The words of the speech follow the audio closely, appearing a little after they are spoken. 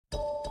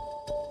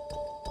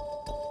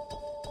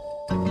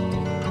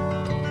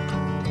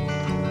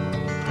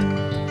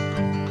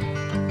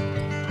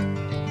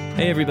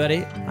Hey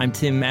everybody, I'm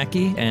Tim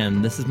Mackey,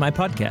 and this is my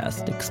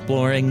podcast,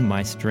 Exploring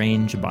My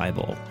Strange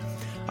Bible.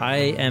 I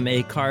am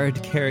a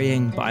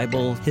card-carrying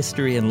Bible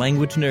history and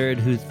language nerd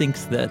who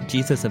thinks that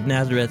Jesus of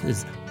Nazareth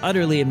is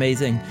utterly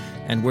amazing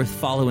and worth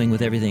following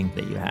with everything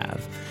that you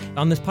have.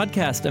 On this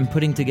podcast, I'm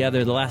putting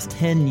together the last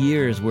 10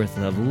 years worth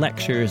of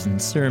lectures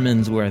and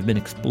sermons where I've been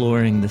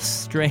exploring the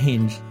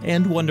strange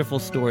and wonderful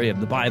story of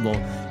the Bible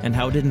and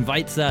how it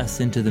invites us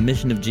into the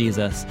mission of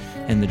Jesus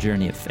and the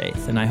journey of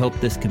faith. And I hope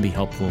this can be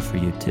helpful for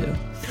you too.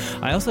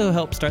 I also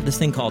help start this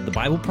thing called the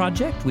Bible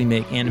Project. We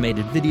make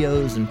animated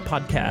videos and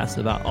podcasts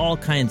about all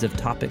kinds of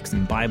topics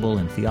in Bible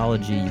and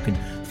theology. You can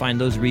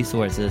find those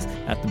resources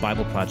at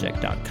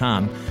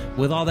thebibleproject.com.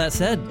 With all that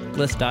said,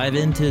 let's dive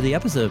into the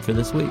episode for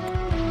this week.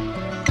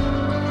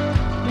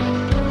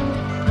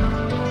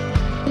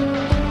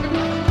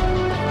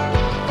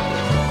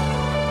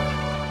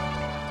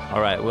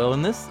 All right, well,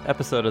 in this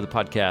episode of the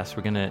podcast,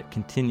 we're going to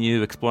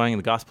continue exploring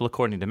the Gospel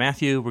according to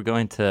Matthew. We're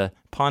going to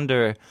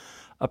ponder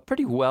a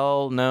pretty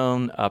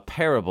well-known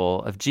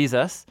parable of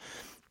Jesus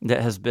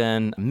that has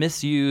been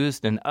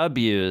misused and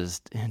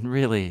abused in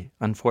really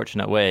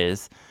unfortunate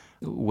ways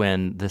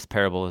when this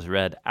parable is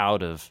read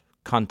out of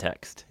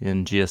context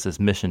in Jesus'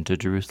 mission to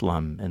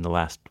Jerusalem in the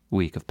last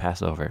week of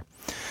Passover.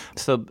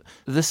 So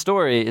this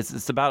story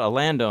is about a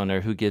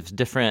landowner who gives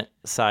different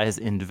size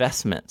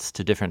investments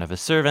to different of his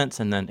servants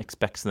and then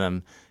expects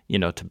them,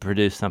 to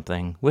produce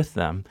something with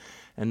them.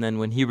 And then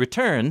when he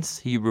returns,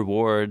 he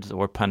rewards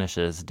or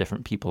punishes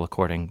different people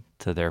according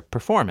to their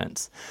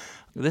performance.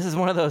 This is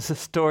one of those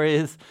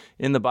stories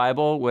in the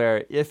Bible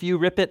where if you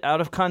rip it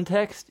out of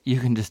context, you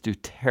can just do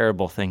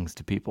terrible things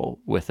to people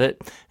with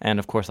it. And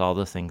of course, all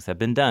those things have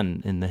been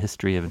done in the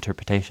history of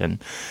interpretation.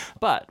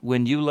 But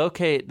when you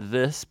locate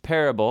this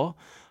parable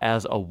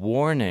as a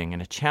warning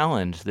and a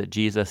challenge that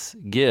Jesus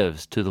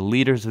gives to the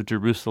leaders of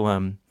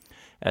Jerusalem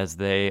as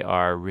they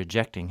are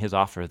rejecting his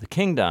offer of the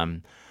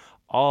kingdom,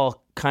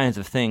 all kinds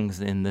of things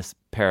in this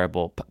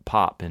parable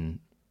pop in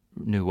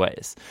new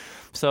ways.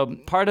 So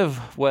part of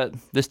what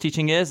this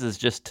teaching is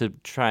just to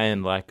try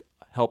and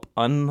help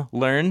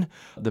unlearn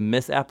the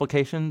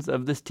misapplications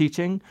of this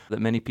teaching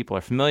that many people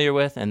are familiar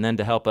with, and then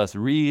to help us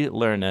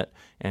relearn it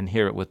and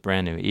hear it with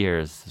brand new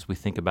ears as we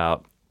think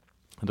about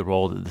the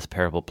role that this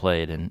parable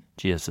played in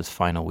Jesus'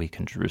 final week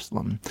in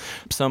Jerusalem.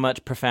 So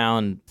much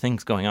profound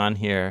things going on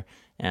here,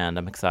 and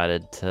I'm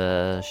excited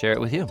to share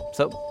it with you.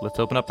 So let's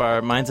open up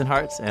our minds and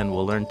hearts, and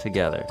we'll learn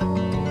together.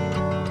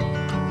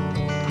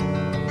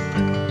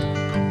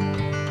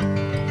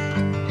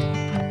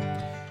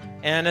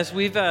 And as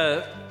we've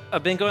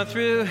been going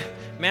through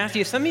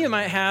Matthew, some of you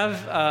might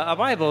have a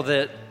Bible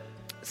that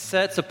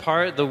sets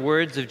apart the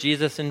words of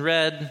Jesus in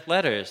red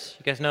letters.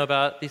 You guys know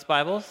about these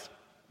Bibles?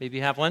 Maybe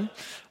you have one.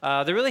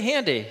 They're really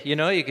handy.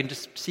 You can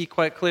just see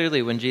quite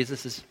clearly when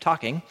Jesus is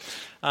talking.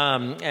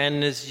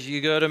 And as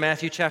you go to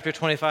Matthew chapter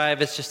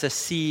 25, it's just a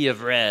sea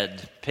of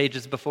red,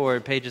 pages before,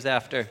 pages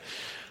after.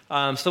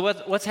 So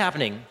what's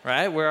happening,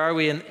 right? Where are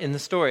we in the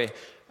story?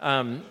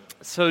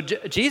 So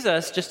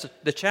Jesus, just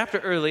the chapter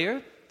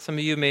earlier, some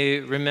of you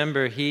may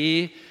remember,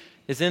 he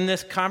is in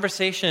this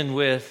conversation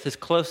with his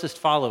closest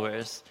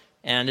followers.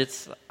 And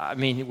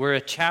we're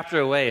a chapter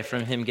away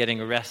from him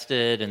getting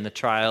arrested and the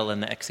trial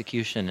and the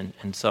execution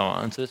and so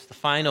on. So it's the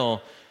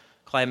final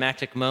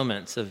climactic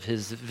moments of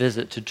his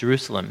visit to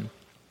Jerusalem.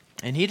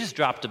 And he just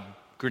dropped a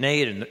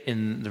grenade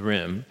in the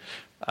room.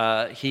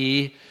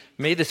 He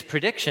made this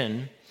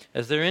prediction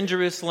as they're in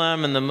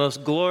Jerusalem and the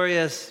most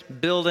glorious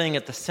building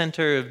at the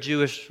center of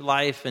Jewish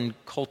life and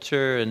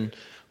culture and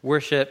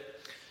worship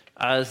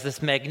is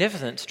this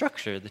magnificent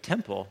structure, the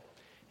temple.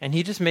 And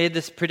he just made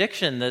this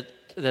prediction that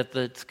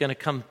it's going to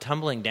come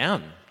tumbling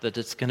down, that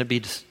it's going to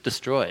be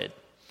destroyed.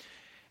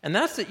 And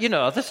that's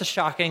a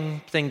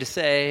shocking thing to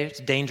say. It's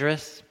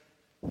dangerous.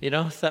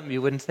 Something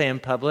you wouldn't say in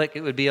public.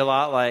 It would be a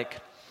lot like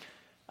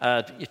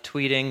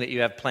tweeting that you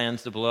have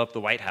plans to blow up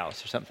the White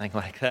House or something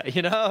like that,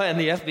 and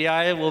the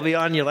FBI will be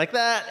on you like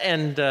that,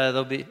 and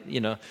they'll be,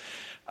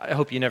 I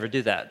hope you never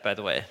do that, by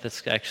the way.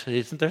 That's actually,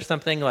 isn't there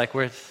something like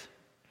where it's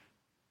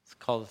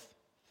called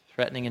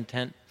threatening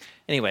intent?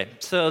 Anyway,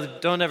 so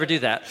don't ever do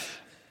that.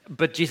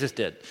 But Jesus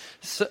did.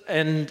 So,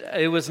 and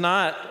it was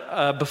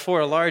not before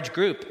a large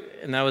group,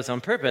 and that was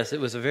on purpose. It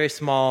was a very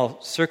small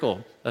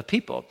circle of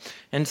people.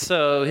 And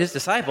so his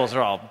disciples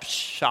are all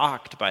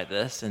shocked by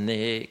this, and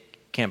they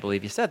can't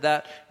believe he said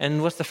that.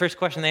 And what's the first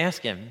question they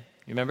ask him?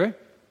 You remember?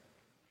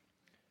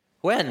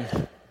 When?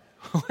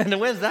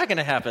 When's that going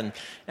to happen?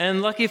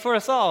 And lucky for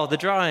us all, the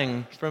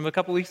drawing from a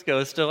couple weeks ago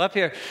is still up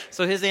here.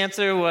 So his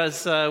answer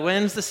was,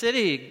 when's the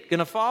city going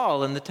to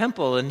fall and the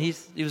temple? And he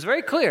was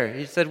very clear.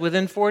 He said,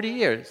 within 40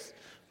 years,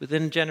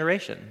 within a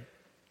generation.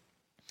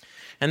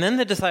 And then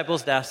the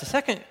disciples asked a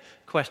second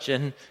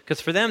question,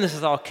 because for them this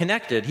is all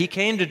connected. He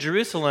came to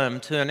Jerusalem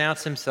to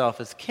announce himself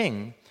as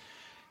king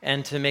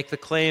and to make the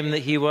claim that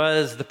he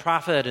was the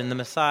prophet and the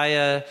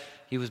Messiah.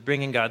 He was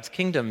bringing God's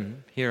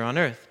kingdom here on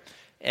earth.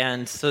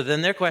 And so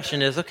then their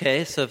question is,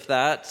 okay, so if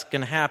that's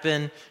going to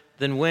happen,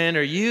 then when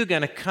are you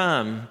going to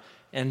come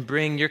and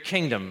bring your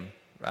kingdom,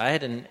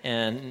 right?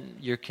 And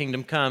your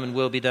kingdom come and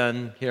will be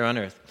done here on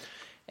earth.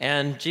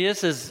 And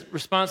Jesus'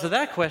 response to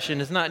that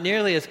question is not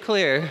nearly as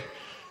clear.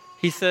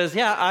 He says,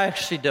 yeah, I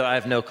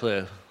have no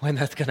clue when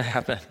that's going to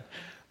happen.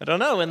 I don't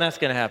know when that's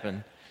going to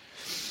happen.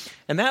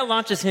 And that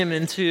launches him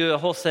into a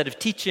whole set of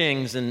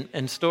teachings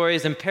and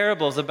stories and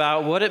parables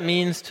about what it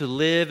means to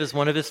live as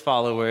one of his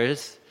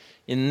followers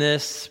in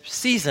this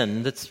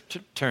season that's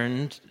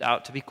turned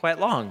out to be quite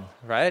long,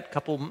 right? A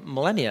couple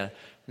millennia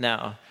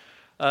now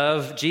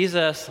of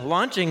Jesus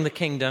launching the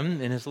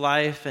kingdom in his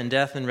life and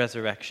death and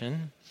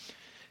resurrection.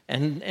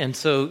 And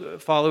so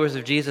followers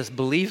of Jesus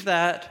believe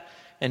that,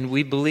 and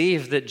we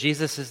believe that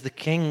Jesus is the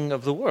king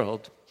of the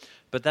world.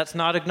 But that's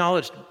not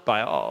acknowledged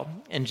by all.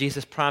 And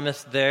Jesus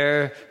promised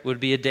there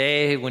would be a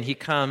day when he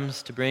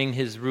comes to bring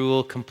his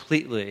rule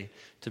completely,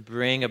 to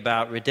bring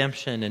about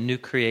redemption and new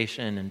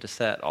creation and to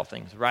set all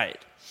things right.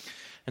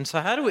 And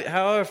so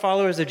how are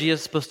followers of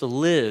Jesus supposed to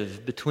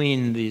live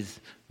between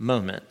these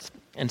moments?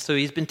 And so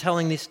he's been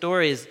telling these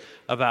stories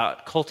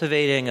about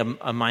cultivating a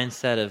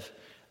mindset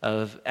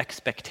of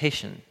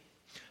expectation,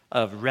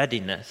 of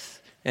readiness,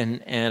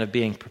 and of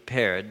being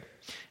prepared.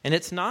 And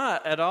it's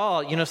not at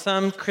all,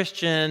 some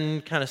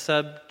Christian kind of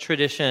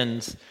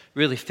sub-traditions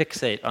really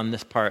fixate on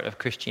this part of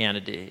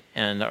Christianity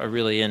and are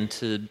really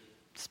into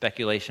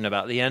speculation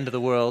about the end of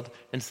the world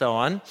and so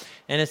on.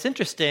 And it's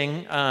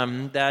interesting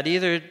that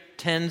either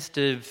tends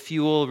to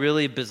fuel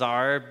really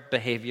bizarre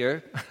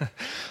behavior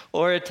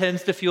or it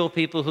tends to fuel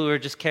people who are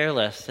just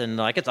careless and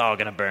like, it's all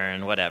going to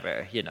burn,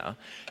 whatever,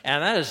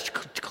 And that is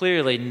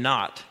clearly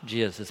not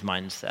Jesus'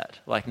 mindset,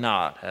 like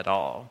not at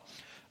all.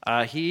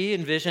 He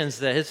envisions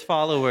that his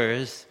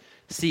followers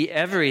see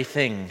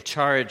everything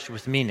charged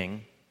with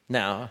meaning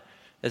now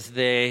as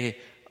they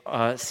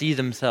see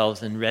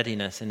themselves in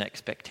readiness and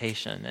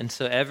expectation. And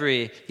so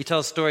he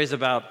tells stories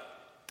about,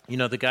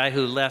 the guy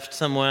who left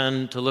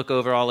someone to look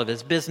over all of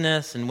his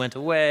business and went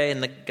away,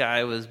 and the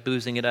guy was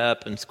boozing it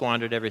up and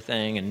squandered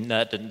everything, and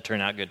that didn't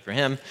turn out good for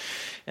him.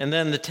 And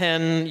then the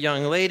 10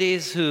 young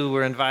ladies who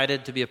were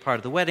invited to be a part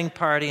of the wedding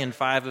party, and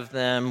 5 of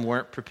them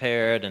weren't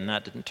prepared, and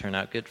that didn't turn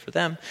out good for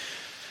them.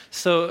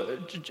 So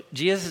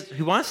Jesus,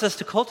 he wants us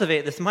to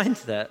cultivate this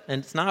mindset,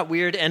 and it's not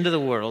weird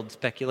end-of-the-world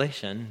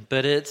speculation,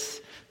 but it's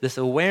this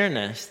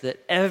awareness that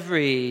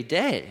every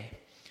day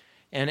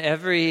and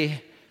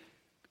every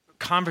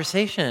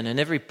conversation and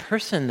every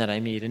person that I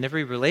meet and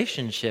every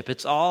relationship,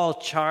 it's all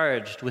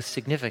charged with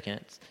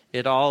significance.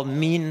 It all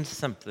means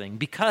something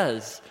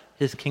because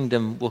his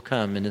kingdom will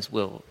come and his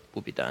will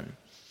be done.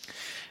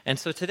 And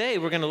so today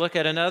we're going to look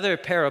at another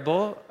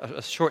parable,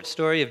 a short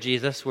story of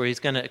Jesus, where he's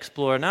going to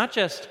explore not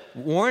just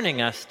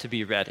warning us to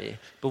be ready,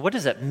 but what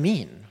does that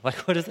mean? Like,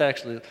 what does that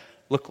actually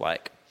look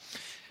like?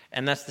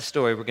 And that's the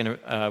story we're going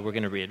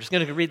to read. We're just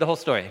going to read the whole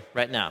story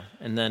right now,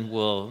 and then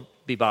we'll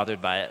be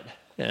bothered by it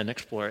and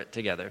explore it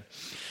together.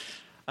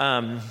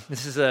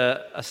 This is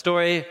a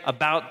story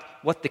about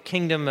what the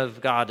kingdom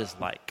of God is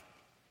like.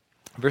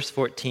 Verse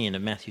 14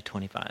 of Matthew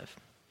 25.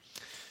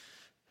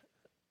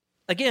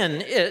 Again,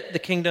 the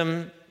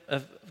kingdom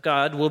of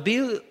God will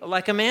be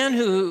like a man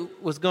who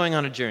was going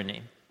on a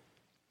journey.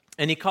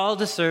 And he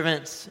called his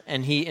servants,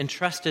 and he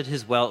entrusted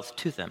his wealth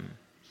to them.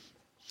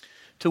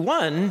 To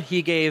one,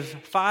 he gave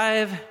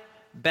 5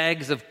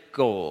 bags of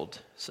gold.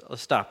 So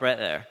let's stop right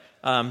there.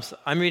 So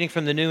I'm reading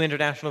from the New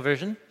International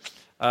Version,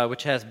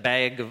 which has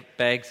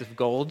bags of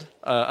gold.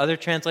 Other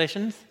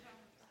translations?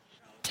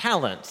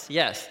 Talents,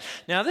 yes.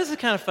 Now, this is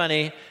kind of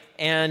funny.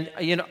 And,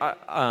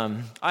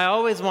 I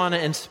always want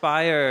to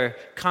inspire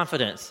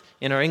confidence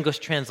in our English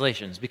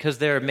translations because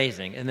they're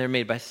amazing and they're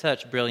made by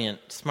such brilliant,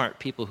 smart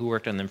people who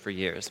worked on them for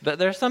years. But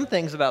there are some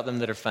things about them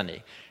that are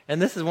funny.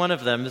 And this is one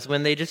of them, is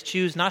when they just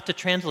choose not to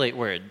translate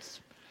words.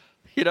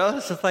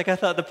 It's just like I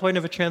thought the point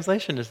of a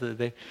translation is that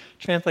they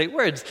translate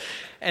words.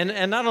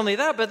 And not only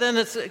that, but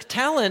then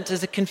talent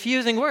is a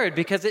confusing word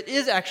because it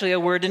is actually a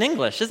word in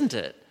English, isn't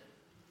it?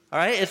 All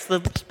right, it's the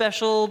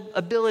special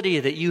ability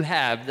that you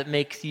have that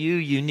makes you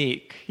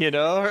unique,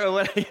 or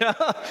what,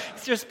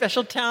 it's your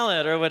special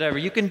talent or whatever.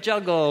 You can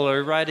juggle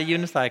or ride a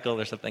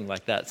unicycle or something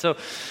like that. So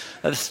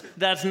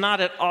that's not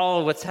at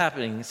all what's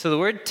happening. So the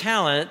word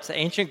talent, the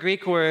ancient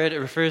Greek word, it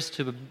refers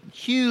to a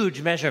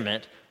huge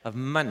measurement of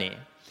money.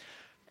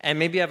 And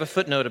maybe you have a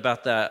footnote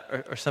about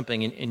that or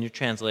something in your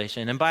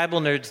translation. And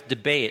Bible nerds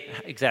debate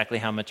exactly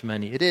how much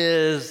money it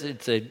is.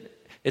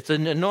 It's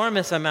an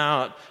enormous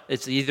amount.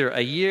 It's either a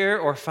year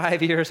or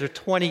 5 years or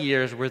 20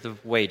 years worth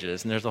of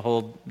wages. And there's a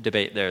whole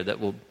debate there that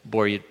will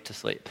bore you to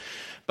sleep.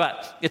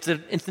 But it's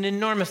an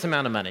enormous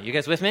amount of money. You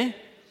guys with me?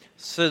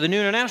 So the New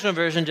International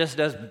Version just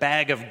does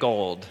bag of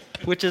gold,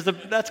 which is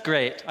that's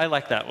great. I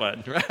like that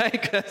one,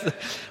 right? 'Cause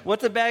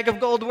what's a bag of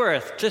gold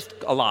worth? Just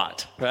a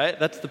lot, right?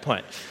 That's the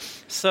point.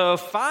 So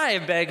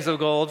 5 bags of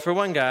gold for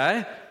one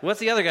guy. What's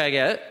the other guy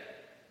get?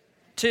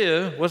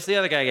 2. What's the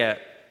other guy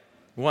get?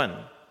 1.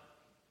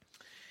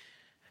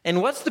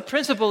 And what's the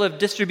principle of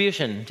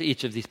distribution to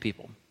each of these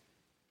people?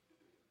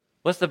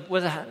 What's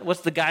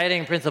the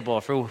guiding principle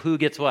for who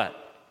gets what?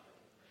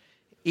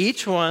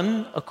 Each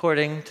one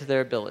according to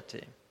their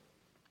ability.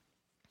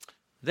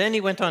 Then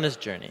he went on his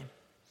journey.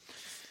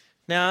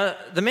 Now,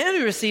 the man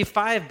who received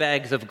 5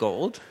 bags of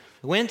gold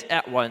went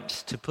at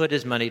once to put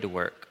his money to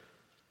work.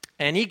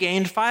 And he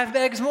gained 5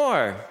 bags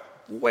more.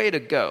 Way to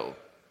go.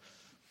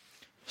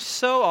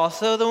 So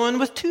also the one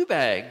with 2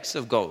 bags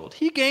of gold.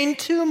 He gained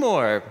 2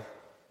 more.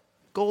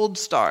 Gold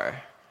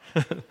star.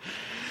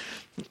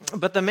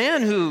 But the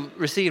man who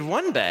received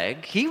 1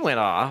 bag, he went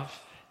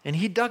off and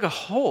he dug a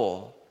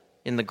hole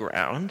in the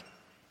ground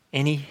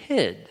and he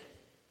hid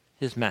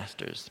his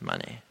master's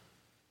money.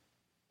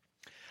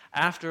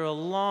 After a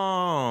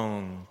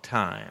long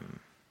time,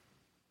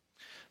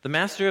 the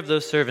master of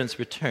those servants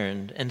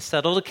returned and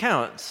settled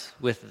accounts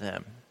with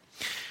them.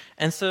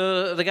 And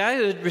so the guy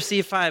who had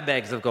received 5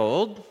 bags of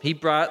gold, he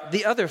brought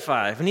the other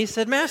 5. And he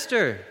said,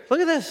 "Master, look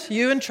at this.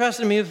 You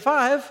entrusted me with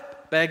 5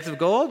 bags of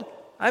gold.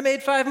 I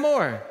made 5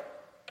 more."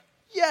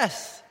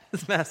 "Yes,"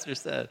 his master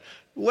said.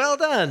 "Well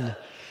done,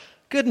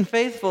 good and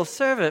faithful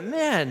servant.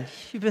 Man,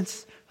 you've been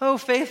so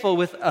faithful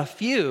with a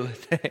few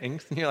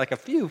things." And you're like, a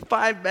few?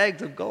 5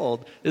 bags of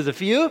gold is a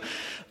few?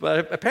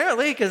 But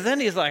apparently, because then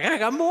he's like, "I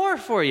got more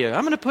for you.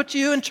 I'm going to put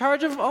you in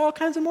charge of all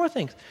kinds of more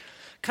things.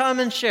 Come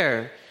and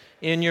share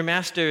in your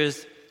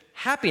master's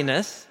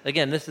happiness."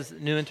 Again, this is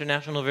New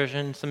International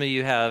Version. Some of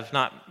you have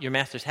not your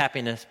master's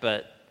happiness,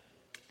 but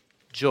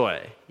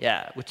joy.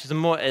 Yeah, which is a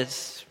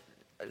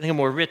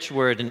more rich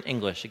word in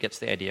English. It gets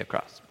the idea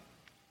across.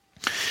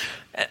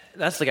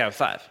 That's the guy with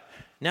 5.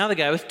 Now the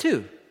guy with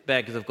 2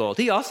 bags of gold.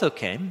 He also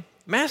came.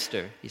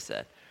 "Master," he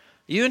said,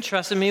 "you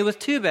entrusted me with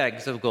 2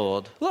 bags of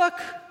gold. Look,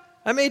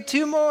 I made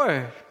 2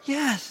 more."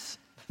 "Yes,"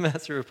 the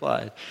master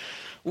replied.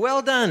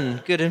 "Well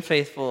done, good and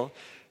faithful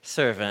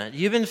servant.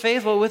 You've been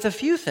faithful with a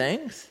few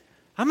things.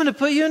 I'm going to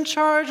put you in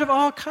charge of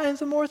all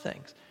kinds of more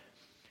things.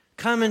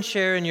 Come and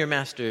share in your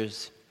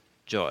master's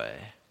joy."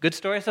 Good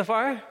story so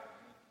far?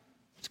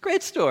 It's a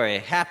great story.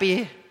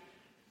 Happy.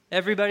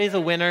 Everybody's a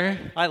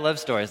winner. I love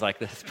stories like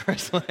this,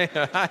 personally.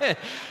 Right?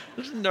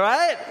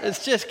 It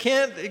just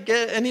can't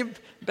get any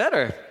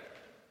better.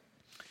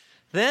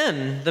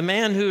 Then the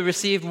man who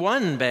received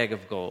 1 bag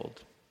of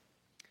gold,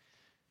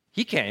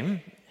 he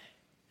came.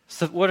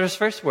 So what are his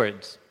first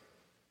words?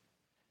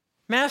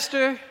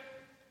 "Master,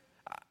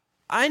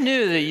 I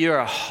knew that you're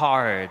a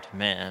hard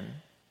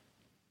man.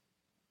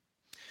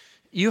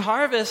 You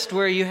harvest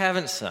where you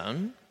haven't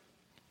sown,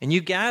 and you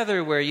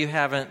gather where you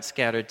haven't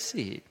scattered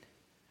seed.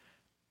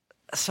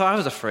 So I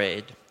was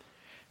afraid,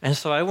 and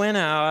so I went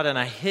out and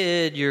I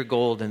hid your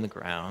gold in the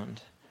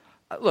ground.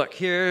 Look,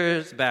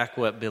 here's back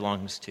what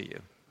belongs to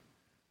you."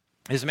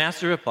 His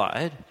master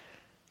replied,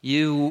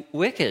 "You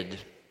wicked,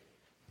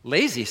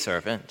 lazy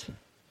servant.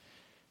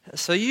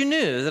 So you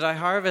knew that I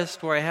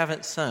harvest where I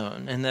haven't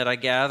sown, and that I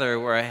gather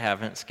where I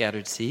haven't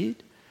scattered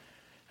seed?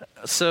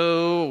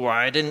 So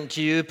why didn't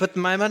you put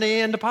my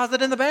money and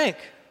deposit in the bank?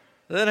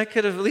 Then I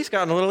could have at least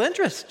gotten a little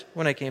interest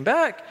when I came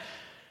back.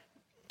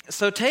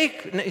 So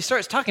he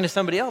starts talking to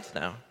somebody else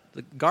now,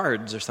 the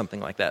guards or something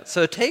like that.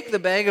 "So take the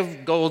bag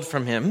of gold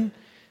from him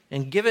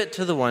and give it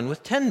to the one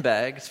with 10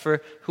 bags,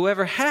 for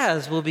whoever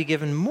has will be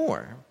given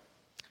more.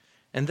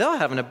 And they'll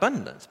have an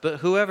abundance, but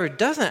whoever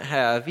doesn't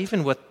have,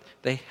 even what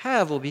they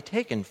have will be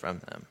taken from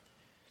them.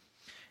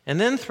 And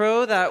then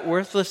throw that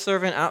worthless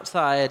servant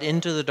outside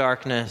into the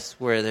darkness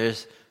where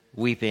there's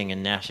weeping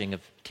and gnashing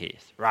of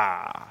teeth."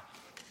 Rah.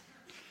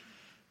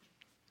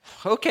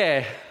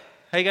 Okay,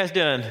 how you guys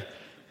doing?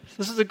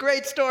 This is a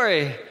great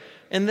story.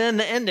 And then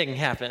the ending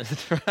happened,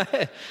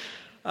 right?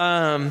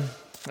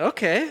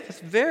 Okay, that's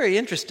very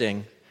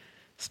interesting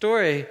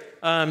story.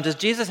 Does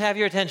Jesus have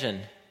your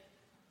attention?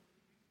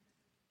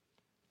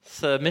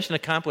 So mission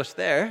accomplished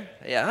there,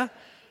 yeah.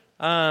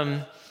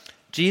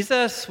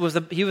 Jesus was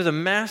a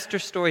master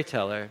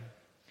storyteller,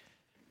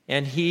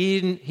 and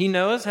he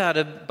knows how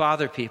to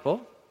bother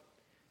people.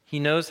 He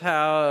knows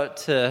how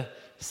to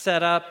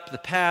set up the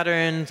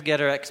patterns, get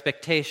our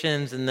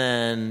expectations, and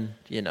then,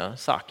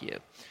 sock you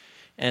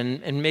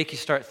and make you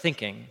start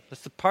thinking.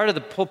 That's the part of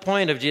the whole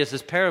point of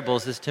Jesus'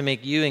 parables, is to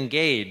make you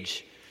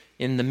engage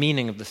in the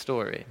meaning of the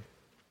story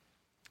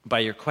by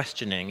your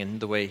questioning and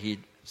the way he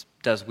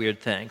does weird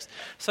things.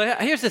 So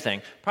here's the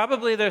thing.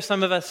 Probably there's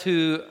some of us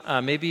who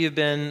maybe you've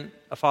been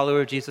a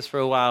follower of Jesus for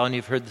a while and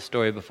you've heard the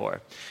story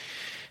before.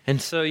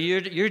 And so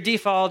your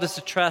default is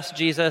to trust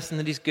Jesus and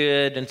that he's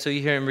good, and so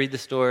you hear him read the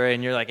story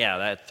and you're like, yeah,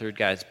 that third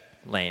guy's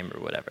lame or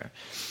whatever.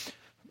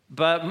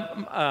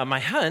 But my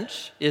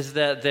hunch is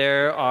that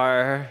there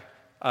are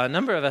a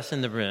number of us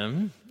in the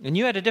room, and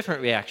you had a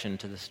different reaction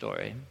to the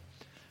story.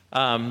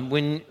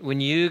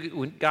 When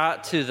you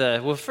got to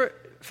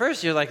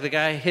first you're like the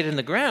guy hit in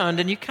the ground,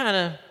 and you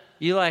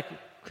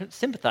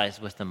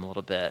sympathize with them a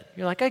little bit.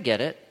 You're like, I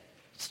get it.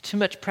 It's too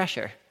much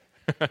pressure.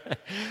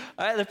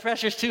 The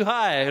pressure's too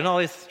high, and all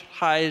these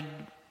high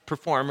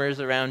performers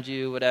around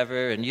you,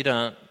 whatever, and you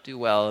don't do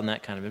well in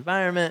that kind of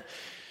environment.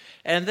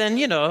 And then,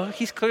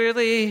 he's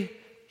clearly,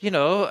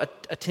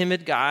 a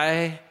timid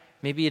guy.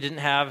 Maybe he didn't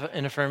have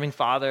an affirming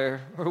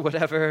father or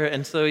whatever,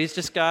 and so he's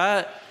just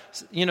got,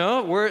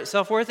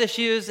 self-worth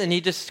issues, and he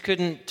just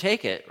couldn't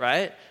take it,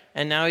 right?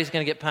 And now he's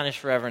going to get punished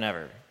forever and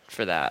ever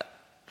for that.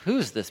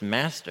 who's this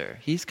master?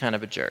 He's kind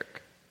of a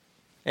jerk.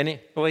 I'm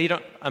not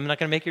going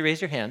to make you raise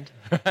your hand,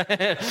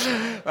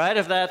 right?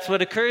 If that's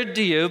what occurred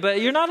to you,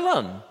 but you're not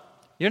alone.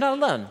 You're not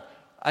alone.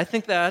 I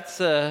think it's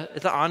an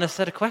honest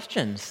set of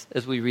questions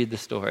as we read the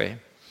story.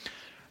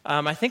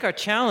 I think our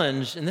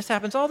challenge, and this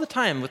happens all the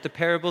time with the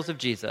parables of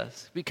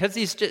Jesus, because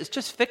it's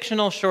just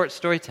fictional short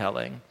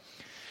storytelling.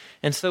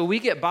 And so we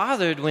get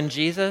bothered when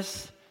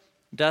Jesus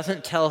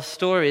doesn't tell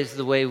stories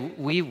the way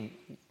we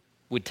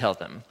would tell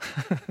them.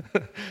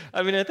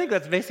 I mean, I think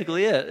that's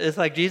basically it. It's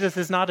like Jesus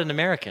is not an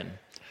American.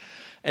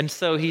 And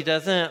so he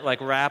doesn't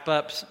wrap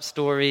up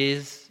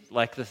stories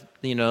like the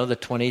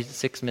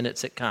 26-minute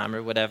sitcom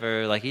or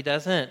whatever. Like, he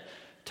doesn't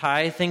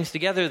tie things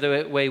together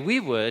the way we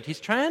would. He's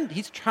trying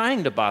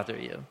to bother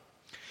you.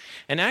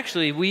 And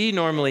actually, we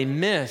normally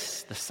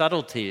miss the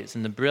subtleties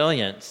and the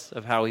brilliance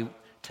of how he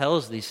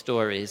tells these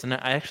stories. And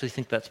I actually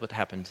think that's what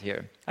happens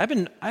here. I've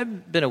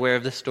been aware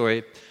of this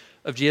story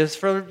of Jesus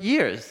for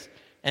years.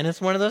 And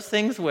it's one of those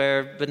things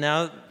but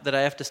now that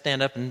I have to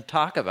stand up and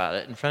talk about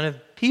it in front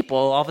of people,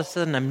 all of a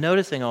sudden I'm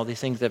noticing all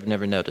these things I've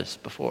never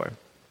noticed before.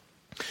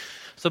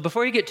 So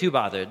before you get too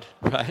bothered,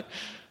 right,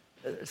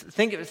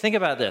 think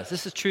about this.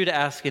 This is true to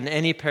ask in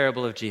any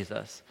parable of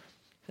Jesus.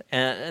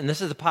 And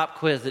this is a pop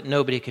quiz that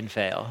nobody can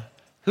fail.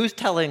 Who's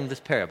telling this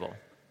parable?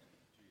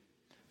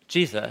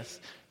 Jesus.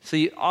 So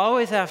you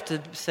always have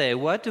to say,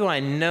 what do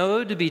I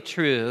know to be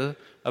true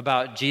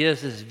about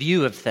Jesus'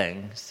 view of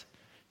things?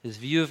 His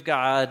view of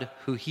God,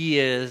 who he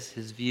is,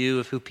 his view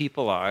of who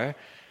people are,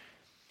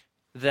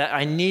 that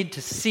I need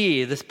to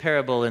see this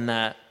parable in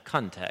that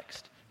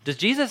context. Does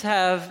Jesus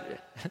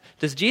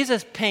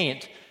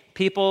paint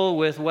people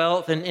with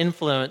wealth and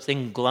influence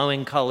in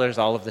glowing colors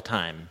all of the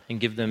time and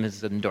give them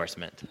his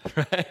endorsement?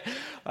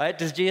 Right?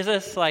 Does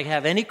Jesus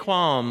have any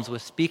qualms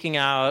with speaking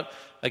out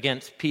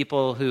against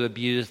people who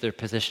abuse their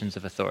positions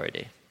of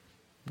authority?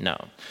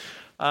 No.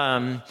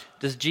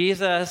 Does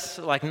Jesus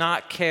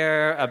not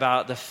care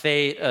about the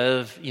fate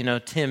of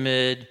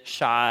timid,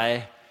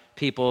 shy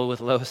people with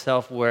low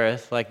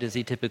self-worth? Does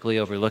he typically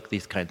overlook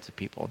these kinds of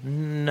people?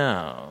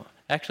 No.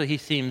 Actually, he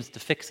seems to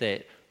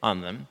fixate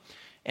on them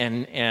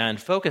and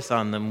focus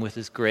on them with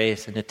his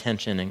grace and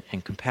attention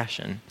and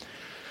compassion.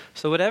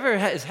 So whatever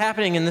is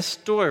happening in this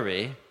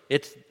story,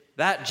 it's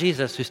that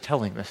Jesus who's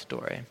telling this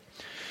story.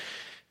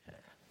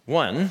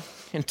 One.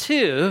 And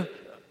two,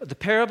 the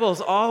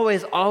parables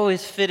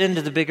always fit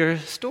into the bigger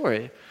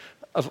story.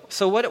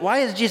 Why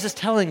is Jesus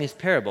telling these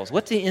parables?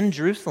 What's he in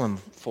Jerusalem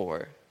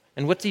for?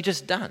 And what's he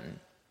just done?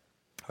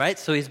 Right?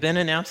 So he's been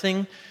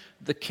announcing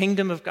the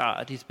kingdom of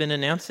God. He's been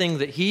announcing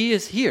that he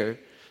is here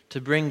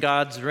to bring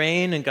God's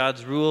reign and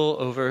God's rule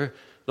over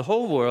the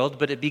whole world,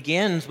 but it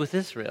begins with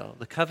Israel,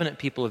 the covenant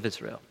people of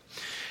Israel.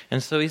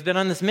 And so he's been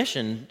on this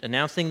mission,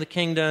 announcing the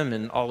kingdom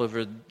and all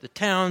over the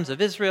towns of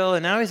Israel,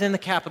 and now he's in the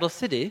capital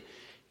city,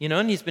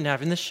 and he's been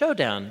having this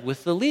showdown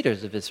with the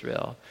leaders of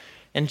Israel.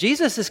 And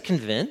Jesus is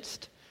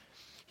convinced,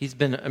 he's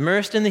been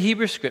immersed in the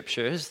Hebrew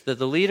scriptures, that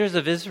the leaders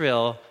of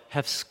Israel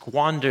have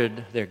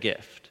squandered their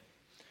gift.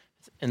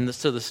 And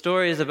so the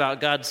story is about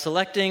God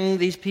selecting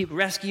these people,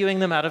 rescuing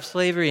them out of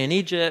slavery in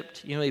Egypt.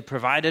 He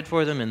provided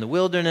for them in the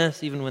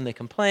wilderness, even when they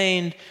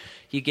complained.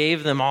 He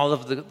gave them all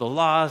of the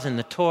laws and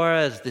the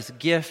Torah as this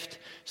gift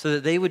so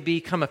that they would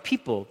become a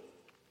people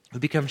who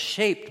become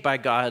shaped by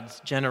God's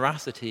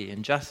generosity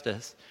and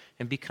justice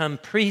and become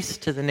priests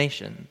to the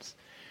nations.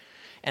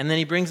 And then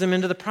he brings them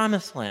into the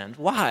promised land.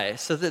 Why?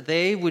 So that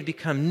they would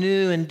become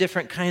new and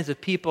different kinds of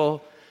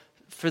people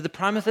for the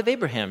promise of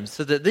Abraham,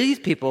 so that these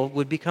people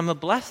would become a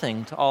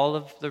blessing to all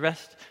of the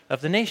rest of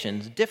the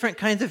nations, different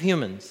kinds of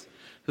humans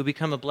who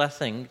become a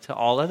blessing to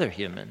all other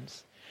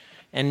humans.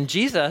 And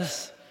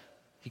Jesus,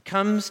 he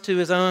comes to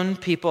his own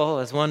people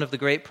as one of the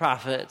great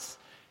prophets,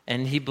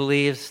 and he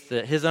believes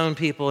that his own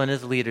people and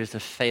his leaders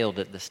have failed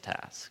at this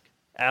task,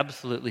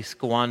 absolutely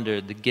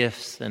squandered the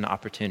gifts and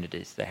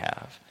opportunities they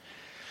have.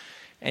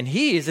 And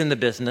he's in the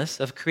business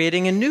of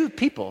creating a new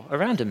people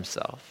around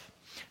himself.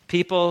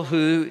 People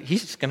who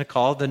he's going to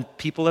call the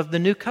people of the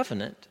new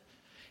covenant.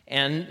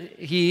 And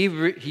he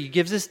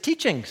gives his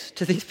teachings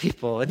to these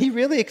people, and he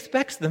really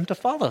expects them to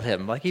follow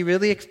him. He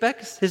really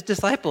expects his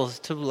disciples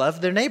to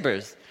love their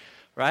neighbors,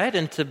 right?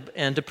 And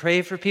to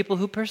pray for people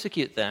who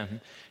persecute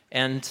them,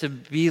 and to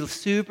be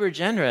super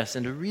generous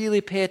and to really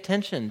pay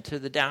attention to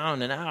the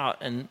down and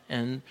out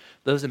and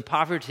those in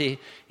poverty.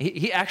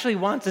 He actually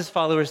wants his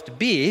followers to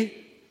be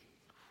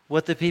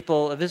what the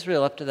people of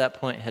Israel up to that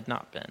point had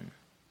not been.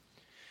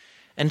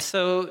 And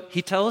so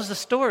he tells the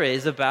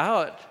stories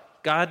about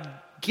God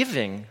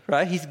giving,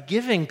 right? He's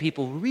giving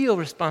people real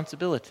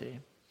responsibility.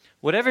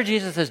 Whatever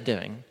Jesus is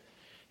doing,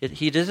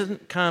 he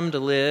doesn't come to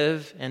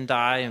live and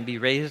die and be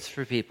raised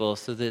for people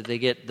so that they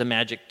get the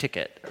magic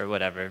ticket or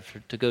whatever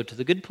to go to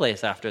the good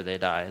place after they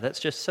die. That's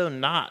just so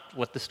not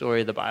what the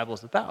story of the Bible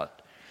is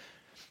about.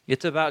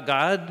 It's about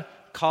God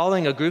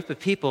calling a group of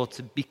people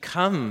to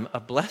become a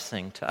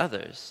blessing to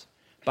others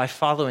by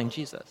following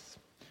Jesus.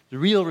 The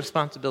real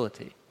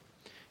responsibility.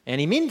 And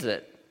he means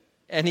it.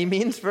 And he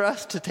means for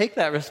us to take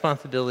that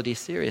responsibility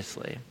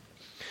seriously.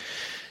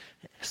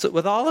 So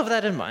with all of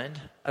that in mind,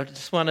 I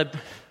just want to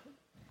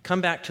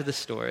come back to the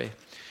story.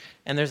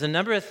 And there's a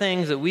number of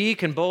things that we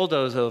can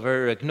bulldoze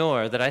over or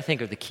ignore that I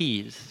think are the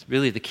keys,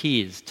 really the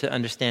keys to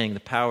understanding the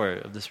power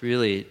of this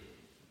really,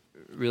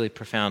 really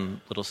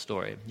profound little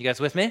story. You guys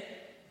with me?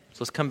 So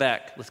let's come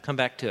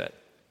back to it.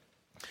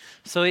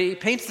 So he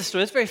paints the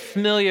story. It's a very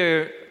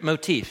familiar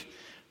motif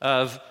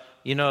of,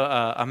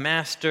 a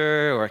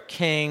master or a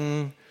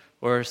king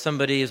or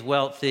somebody is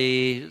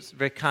wealthy. It's a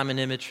very common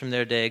image from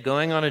their day,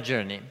 going on a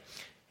journey.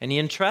 And he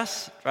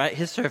entrusts,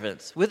 his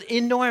servants with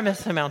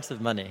enormous amounts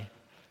of money.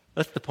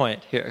 That's the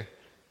point here.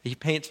 He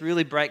paints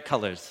really bright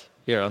colors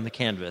here on the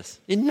canvas.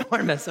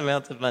 Enormous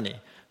amounts of money.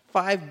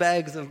 5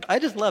 bags of, I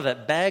just love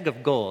it, bag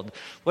of gold.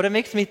 What it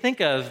makes me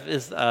think of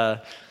is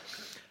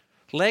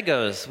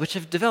Legos, which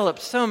have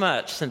developed so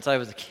much since I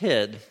was a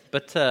kid.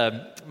 But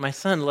my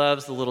son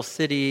loves the little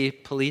city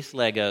police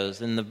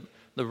Legos, and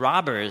the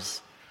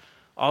robbers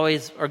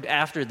always are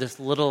after this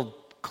little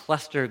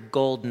cluster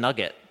gold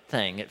nugget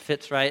thing. It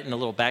fits right in the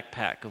little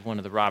backpack of one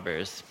of the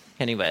robbers.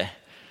 Anyway,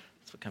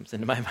 that's what comes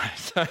into my mind.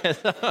 Sorry,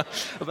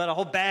 about a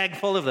whole bag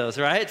full of those,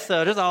 right?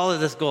 So there's all of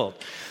this gold.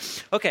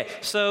 Okay,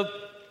 so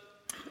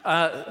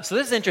this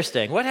is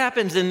interesting. What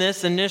happens in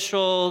this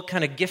initial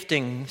kind of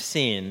gifting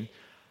scene?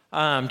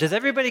 Does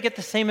everybody get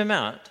the same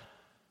amount?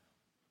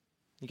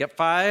 You get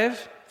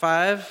 5,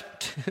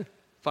 2,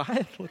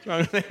 5? What's wrong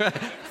with that?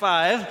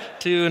 5,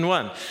 2, and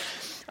 1.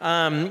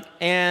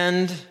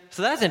 And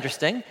so that's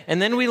interesting.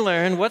 And then we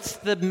learn what's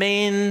the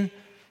main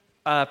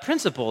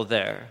principle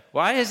there.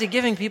 Why is he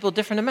giving people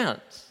different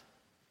amounts?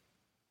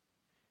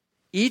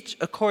 Each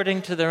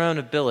according to their own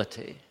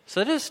ability.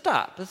 So just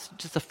stop. That's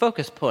just a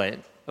focus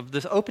point of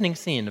this opening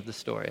scene of the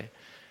story.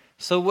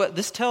 So what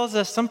this tells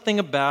us something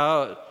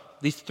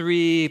about these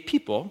 3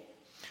 people,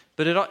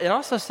 but it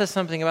also says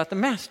something about the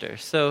master.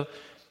 So,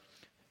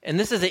 and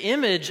this is an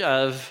image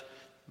of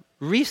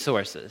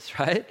resources,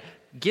 right?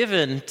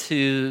 Given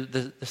to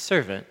the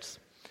servants.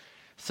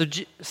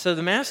 So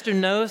the master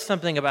knows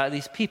something about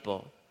these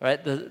people,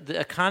 right? The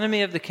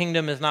economy of the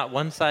kingdom is not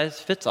one size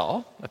fits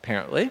all,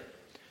 apparently.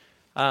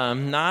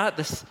 Not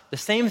the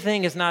same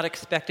thing is not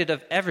expected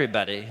of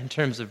everybody in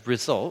terms of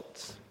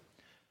results,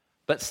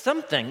 but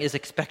something is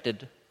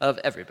expected of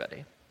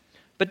everybody.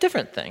 But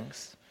different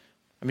things.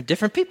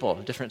 Different people,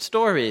 different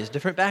stories,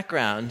 different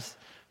backgrounds,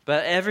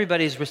 but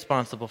everybody's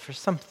responsible for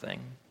something.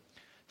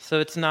 So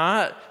it's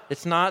not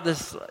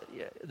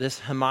this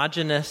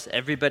homogeneous,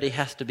 everybody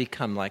has to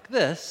become like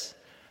this,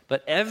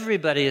 but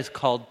everybody is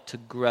called to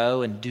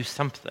grow and do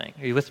something.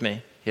 Are you with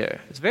me here?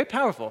 It's very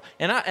powerful.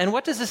 And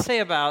what does this say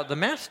about the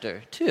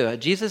master, too?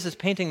 Jesus is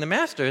painting the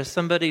master as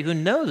somebody who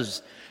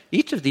knows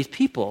each of these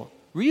people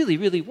really,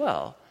 really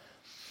well.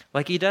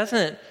 Like he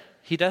doesn't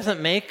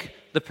make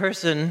the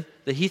person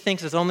that he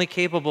thinks is only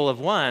capable of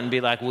 1 be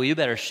like, well, you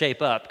better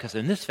shape up because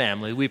in this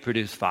family we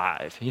produce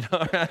 5.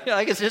 Right?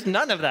 Like it's just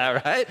none of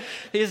that, right?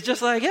 He's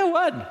just like, yeah,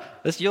 1.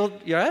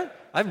 You're right.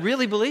 I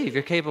really believe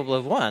you're capable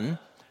of 1.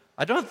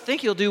 I don't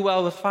think you'll do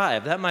well with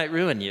 5. That might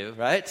ruin you,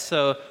 right?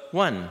 So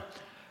 1.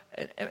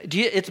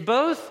 It's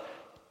both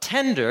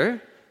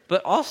tender,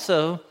 but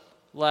also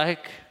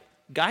like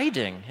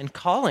guiding and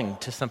calling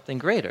to something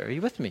greater. Are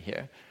you with me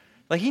here?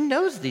 Like he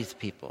knows these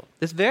people.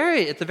 It's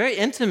a very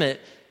intimate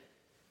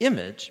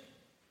image.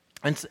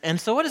 And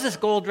so what does this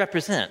gold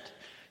represent?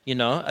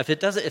 If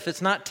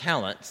it's not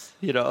talents,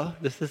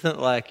 this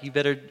isn't like you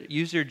better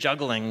use your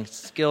juggling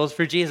skills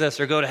for Jesus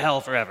or go to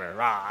hell forever.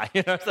 Rah,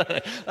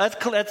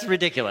 that's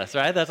ridiculous,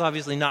 right? That's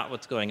obviously not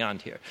what's going on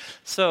here.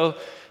 So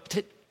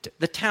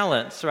the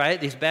talents, right?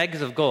 These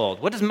bags of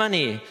gold. What is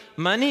money?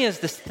 Money is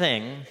this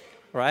thing,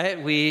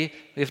 right? We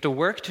have to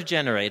work to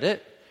generate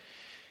it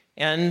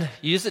and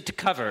use it to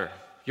cover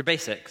your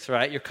basics,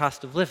 right? Your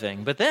cost of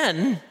living. But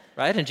then,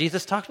 right, and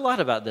Jesus talked a lot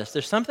about this,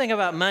 there's something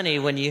about money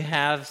when you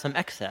have some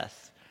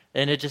excess,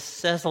 and it just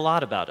says a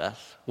lot about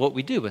us, what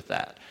we do with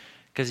that.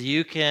 Because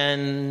you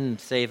can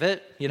save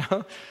it,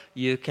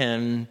 you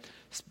can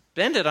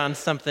spend it on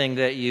something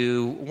that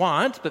you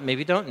want but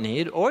maybe don't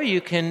need, or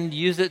you can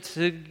use it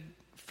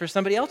for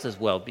somebody else's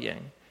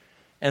well-being.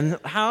 And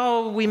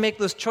how we make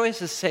those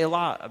choices say a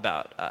lot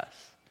about us.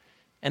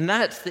 And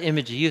that's the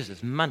image he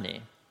uses,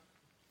 money.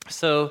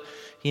 So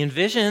he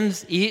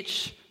envisions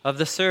each of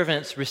the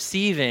servants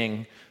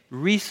receiving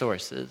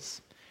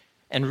resources,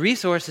 and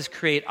resources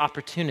create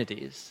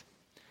opportunities.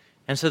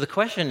 And so the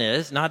question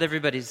is, not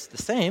everybody's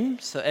the same,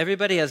 so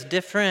everybody has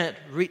different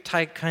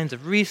kinds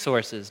of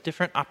resources,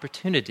 different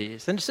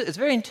opportunities. And it's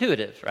very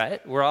intuitive,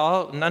 right?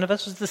 None of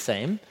us is the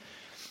same.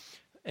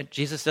 And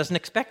Jesus doesn't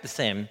expect the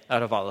same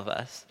out of all of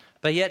us,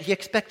 but yet he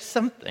expects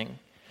something.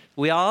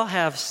 We all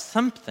have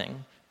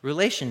something,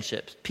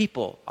 relationships,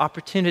 people,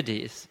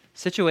 opportunities,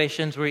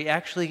 situations where he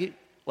actually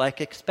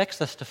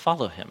expects us to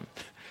follow him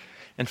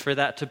and for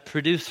that to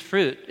produce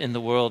fruit in the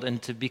world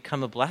and to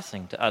become a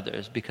blessing to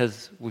others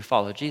because we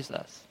follow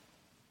Jesus.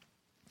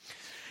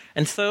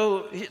 And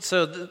so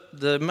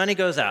the money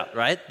goes out,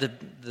 right?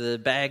 The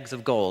bags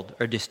of gold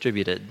are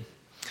distributed.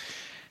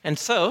 And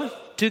so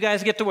 2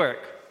 guys get to work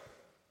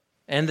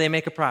and they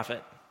make a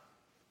profit.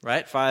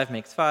 right? 5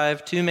 makes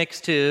 5, 2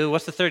 makes 2.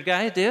 What's the third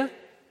guy do?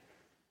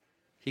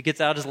 He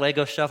gets out his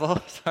Lego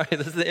shovel. Sorry,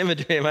 this is the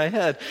imagery in my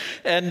head.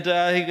 And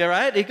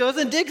he goes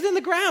and digs in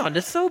the ground.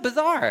 It's so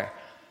bizarre.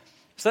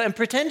 So, and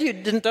pretend you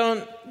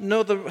don't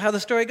know how the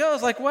story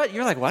goes. Like, what?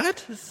 You're like,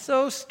 what? It's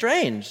so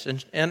strange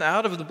and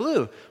out of the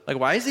blue. Like,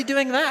 why is he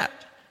doing that?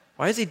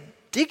 Why is he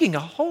digging a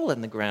hole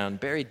in the ground?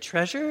 Buried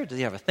treasure? Does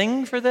he have a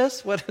thing for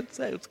this?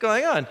 What's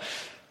going on?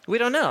 We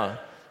don't know.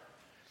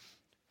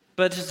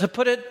 But to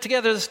put it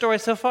together, the story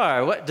so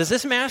far, does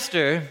this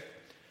master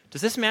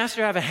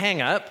have a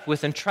hang-up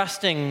with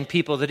entrusting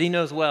people that he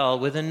knows well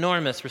with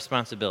enormous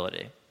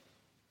responsibility?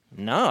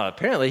 No,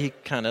 apparently he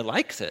kind of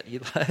likes it.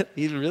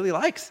 He really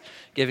likes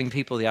giving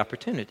people the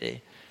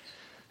opportunity.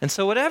 And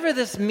so whatever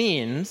this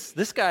means,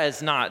 this guy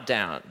is not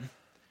down,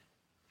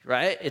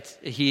 right?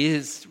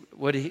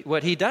 What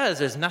he does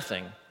is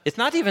nothing. It's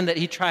not even that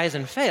he tries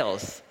and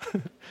fails.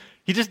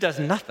 He just does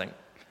nothing,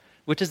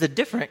 which is a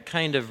different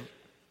kind of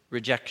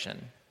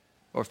rejection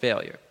or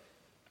failure.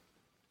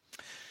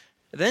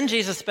 Then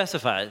Jesus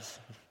specifies,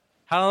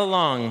 how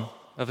long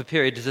of a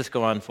period does this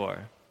go on for?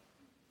 Do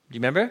you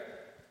remember?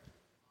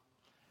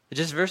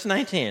 Just verse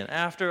 19,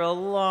 after a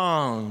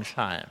long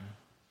time.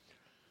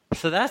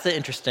 So that's an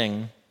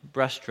interesting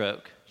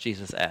brushstroke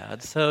Jesus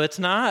adds. So it's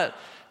not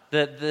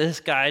that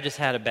this guy just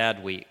had a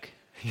bad week,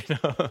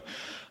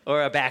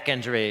 or a back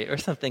injury or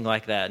something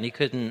like that, and he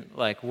couldn't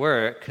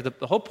work.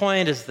 The whole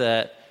point is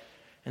that,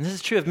 and this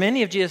is true of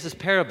many of Jesus'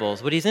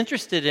 parables, what he's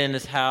interested in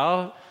is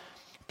how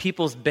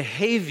people's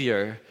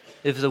behavior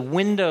is a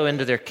window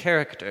into their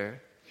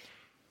character,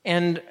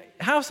 and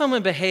how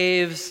someone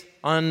behaves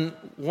on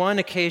one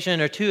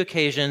occasion or two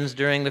occasions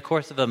during the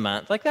course of a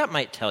month, that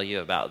might tell you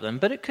about them,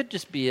 but it could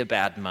just be a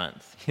bad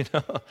month,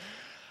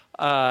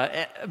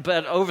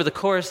 But over the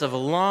course of a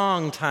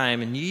long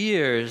time and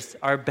years,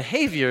 our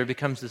behavior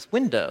becomes this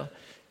window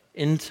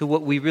into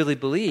what we really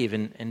believe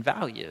and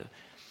value.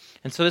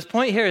 And so his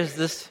point here is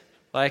this,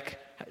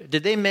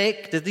 did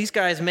these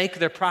guys make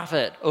their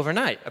profit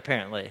overnight,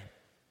 apparently?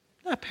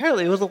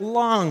 Apparently it was a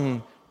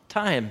long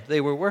time they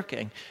were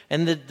working.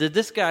 And did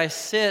this guy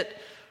sit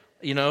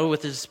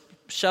with his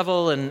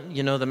shovel and,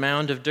 the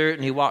mound of dirt,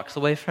 and he walks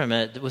away from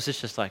it? Was this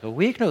just like a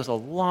week? No, it was a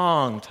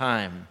long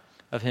time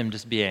of him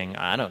just being,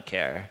 I don't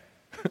care.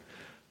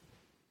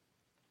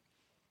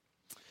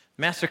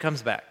 Master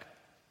comes back,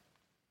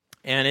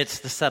 and it's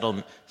the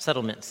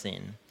settlement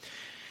scene.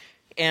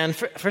 And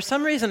for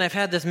some reason, I've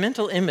had this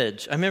mental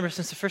image. I remember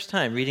since the first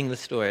time reading the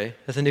story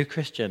as a new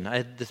Christian, I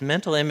had this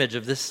mental image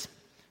of this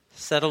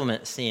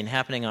settlement scene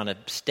happening on a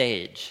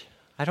stage.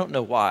 I don't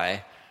know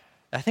why.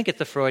 I think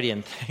it's a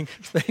Freudian thing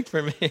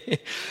for me.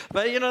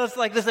 But, it's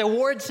like this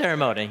award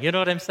ceremony. You know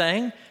what I'm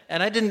saying?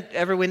 And I didn't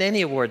ever win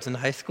any awards in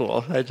high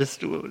school. I was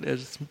just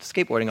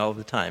skateboarding all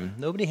the time.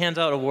 Nobody hands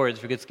out awards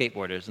for good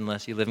skateboarders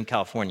unless you live in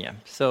California.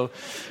 So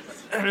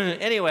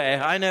anyway,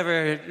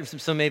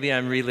 so maybe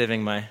I'm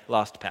reliving my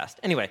lost past.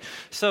 Anyway,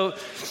 so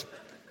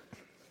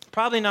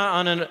probably not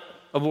on an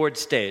award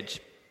stage.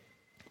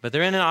 But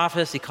they're in an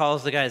office. He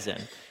calls the guys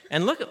in.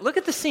 And look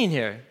at the scene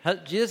here.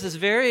 Jesus is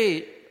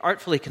very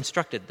artfully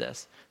constructed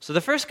this. So the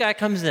first guy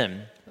comes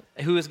in,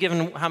 who is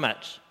given how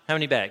much? How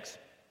many bags?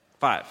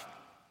 5.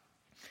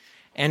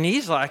 And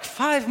he's like,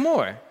 5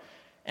 more.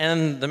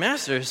 And the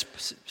master is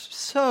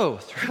so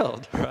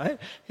thrilled, right?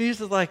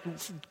 He's like,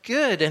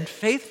 good and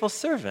faithful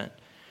servant.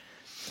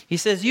 He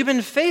says, you've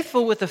been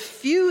faithful with a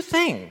few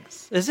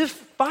things, as if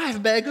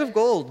 5 bags of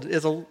gold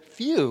is a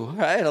few,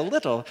 right? A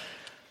little.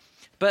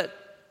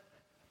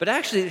 But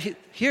actually,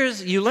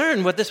 you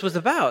learn what this was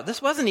about.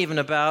 This wasn't even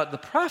about the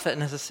profit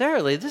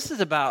necessarily. This is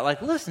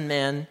about listen,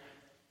 man,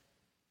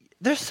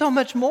 there's so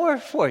much more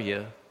for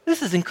you.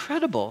 This is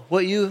incredible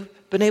what you've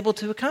been able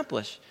to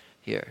accomplish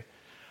here.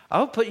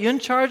 I'll put you in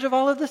charge of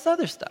all of this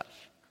other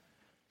stuff.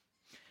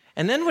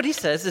 And then what he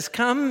says is,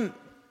 come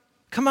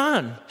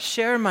on,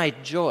 share my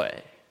joy.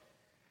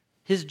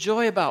 His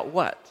joy about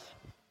what?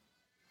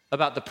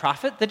 About the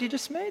profit that he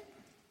just made?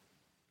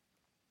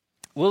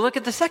 We'll look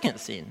at the second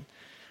scene.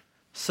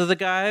 So the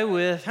guy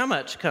with how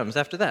much comes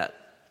after that?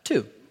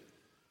 2.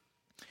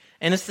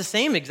 And it's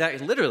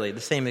literally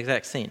the same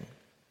exact scene.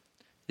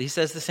 He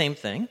says the same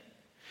thing.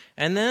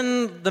 And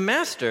then the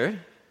master,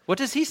 what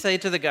does he say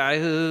to the guy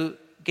who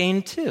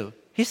gained 2?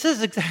 He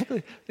says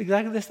exactly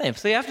the same.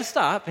 So you have to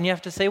stop and you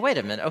have to say, wait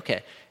a minute,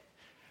 okay.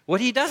 What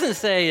he doesn't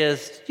say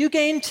is, you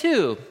gained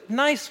 2.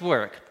 Nice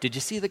work. Did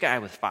you see the guy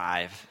with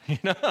 5?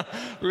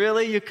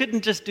 Really? You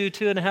couldn't just do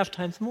 2.5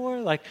 times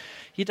more?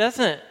 He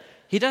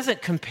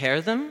doesn't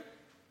compare them.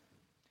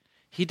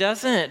 He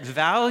doesn't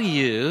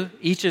value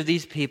each of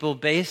these people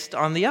based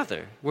on the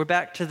other. We're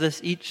back to this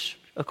each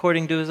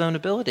according to his own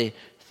ability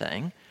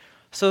thing.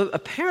 So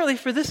apparently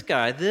for this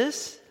guy,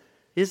 this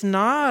is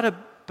not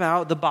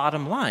about the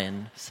bottom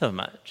line so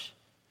much.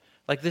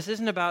 This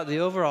isn't about the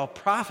overall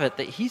profit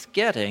that he's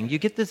getting. You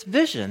get this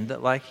vision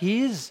that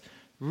he's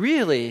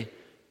really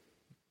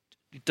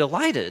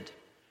delighted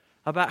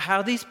about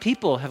how these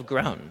people have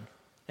grown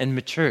and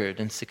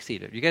matured and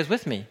succeeded. You guys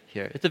with me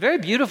here? It's a very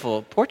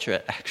beautiful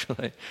portrait,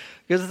 actually,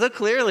 because so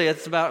clearly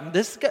it's about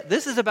this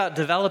is about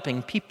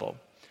developing people.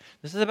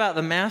 This is about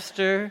the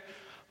master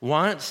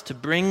wants to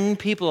bring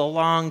people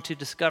along to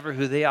discover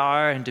who they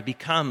are and to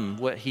become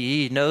what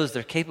he knows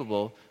they're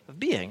capable of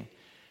being.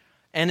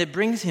 And it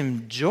brings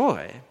him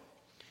joy.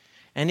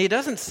 And he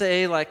doesn't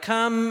say, like,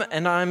 come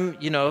and so I'm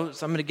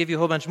going to give you a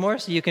whole bunch more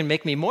so you can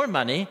make me more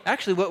money.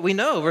 Actually, what we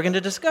know, we're going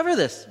to discover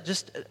this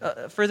just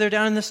further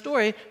down in the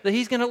story, that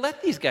he's going to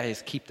let these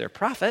guys keep their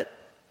profit.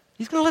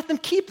 He's going to let them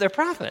keep their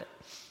profit.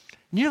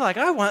 And you're like,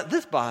 I want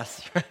this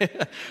boss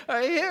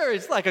right here.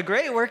 It's like a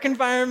great work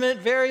environment,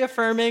 very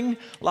affirming,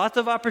 lots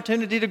of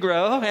opportunity to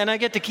grow, and I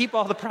get to keep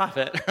all the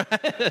profit.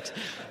 Right?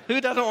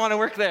 Who doesn't want to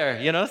work there?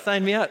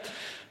 Sign me up.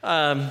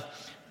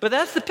 But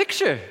that's the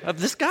picture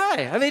of this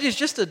guy. I mean, he's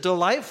just a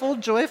delightful,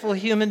 joyful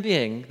human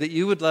being that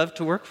you would love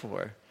to work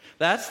for.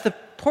 That's the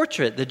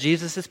portrait that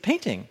Jesus is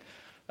painting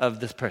of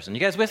this person. You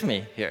guys with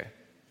me here?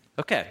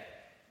 Okay.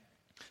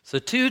 So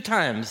 2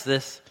 times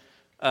this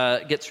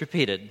gets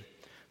repeated.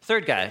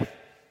 Third guy,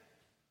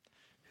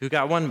 who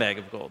got 1 bag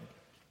of gold.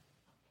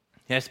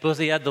 I suppose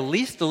he had the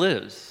least to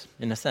lose,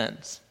 in a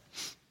sense.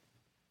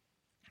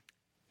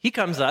 He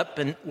comes up,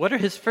 and what are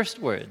his first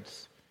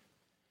words?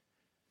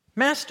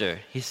 Master,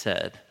 he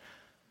said,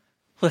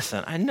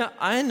 listen,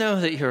 I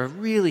know that you're a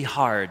really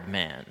hard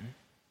man.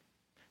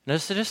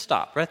 Notice to just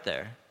stop right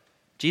there.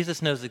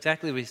 Jesus knows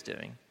exactly what he's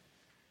doing.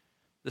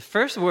 The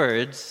first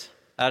words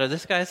out of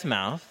this guy's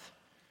mouth,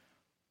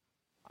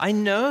 I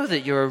know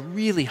that you're a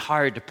really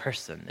hard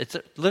person. It's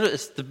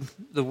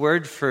the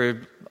word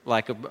for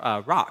like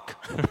a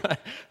rock.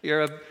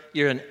 You're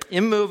an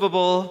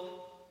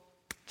immovable,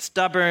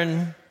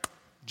 stubborn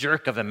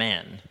jerk of a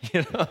man,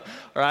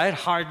 right?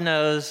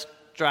 Hard-nosed,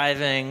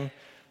 driving,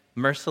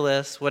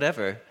 merciless,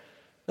 whatever.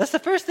 That's the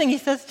first thing he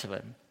says to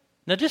him.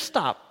 Now just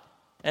stop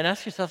and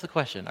ask yourself the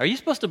question, are you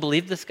supposed to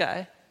believe this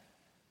guy?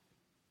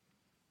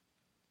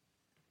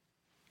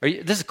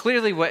 This is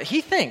clearly what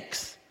he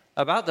thinks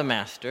about the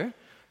master,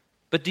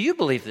 but do you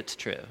believe it's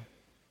true?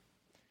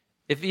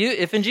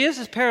 If in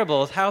Jesus'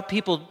 parables how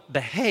people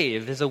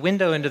behave is a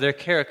window into their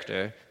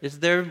character, is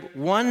there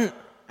 1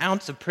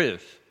 ounce of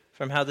proof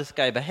from how this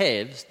guy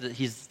behaves that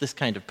he's this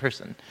kind of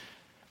person?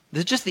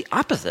 It's just the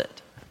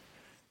opposite.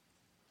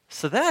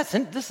 So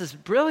this is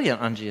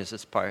brilliant on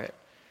Jesus' part.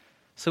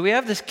 So we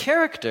have this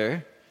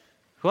character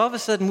who all of a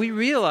sudden we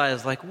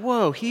realize, like,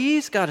 whoa,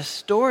 he's got a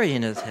story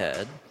in his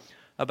head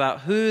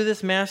about who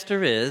this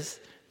master is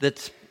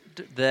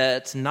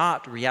that's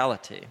not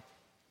reality.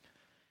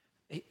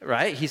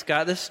 Right? He's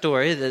got this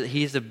story that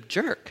he's a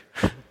jerk.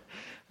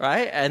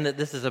 Right? And that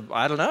this is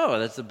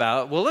that's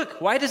about, well, look,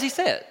 why does he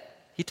say it?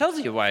 He tells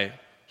you why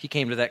he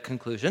came to that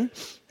conclusion.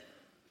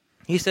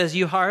 He says,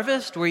 you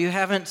harvest where you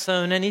haven't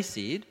sown any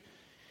seed,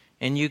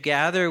 and you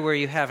gather where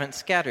you haven't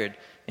scattered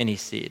any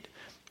seed.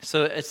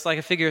 So it's like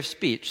a figure of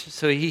speech.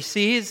 So he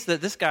sees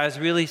that this guy is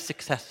really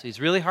successful. He's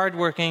really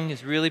hardworking,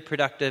 he's really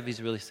productive,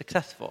 he's really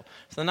successful.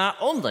 So not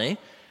only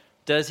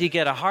does he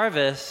get a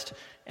harvest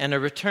and a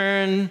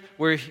return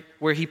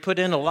where he put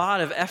in a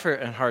lot of effort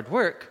and hard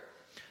work,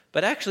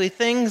 but actually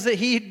things that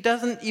he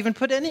doesn't even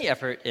put any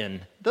effort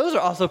in, those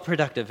are also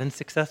productive and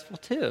successful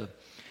too.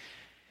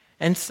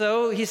 And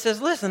so he says,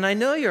 listen, I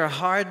know you're a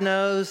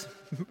hard-nosed,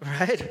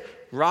 right,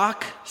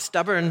 rock,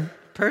 stubborn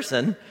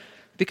person,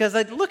 because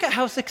look at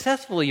how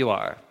successful you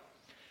are.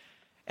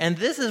 And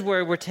this is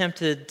where we're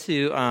tempted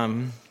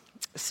to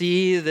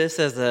see this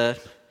as a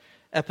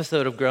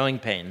episode of Growing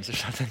Pains or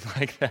something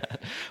like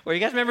that. Where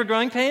you guys remember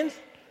Growing Pains?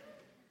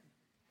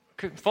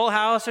 Full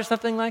House or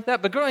something like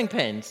that? But Growing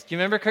Pains. Do you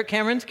remember Kirk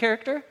Cameron's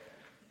character?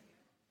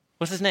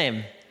 What's his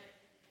name?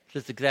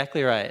 That's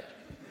exactly right.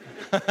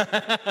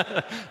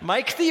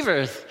 Mike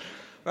Thievers,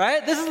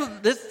 right?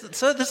 This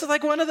is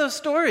like one of those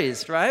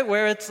stories, right?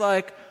 Where it's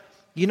like,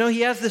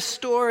 he has this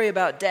story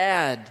about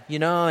Dad,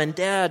 and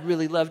Dad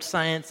really loved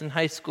science in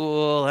high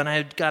school, and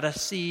I got a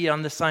C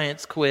on the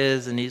science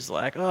quiz, and he's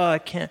like, oh, I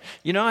can't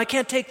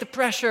take the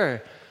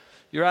pressure.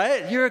 You're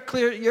right.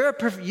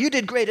 You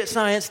did great at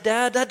science,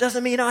 Dad. That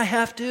doesn't mean I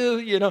have to.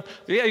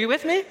 Are you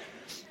with me?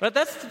 But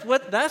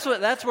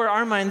that's where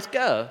our minds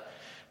go.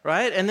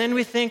 Right? And then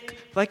we think,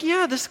 like,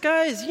 yeah, this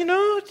guy's,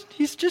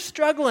 he's just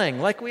struggling,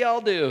 like we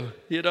all do,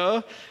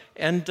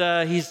 And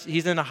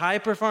he's in a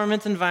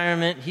high-performance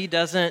environment. He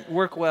doesn't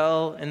work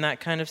well in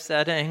that kind of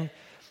setting.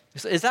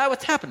 So is that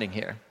what's happening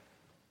here?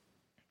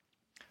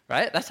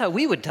 Right? That's how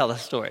we would tell a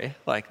story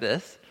like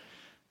this.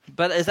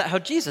 But is that how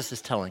Jesus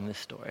is telling this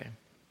story?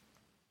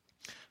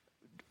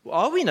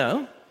 All we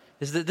know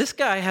is that this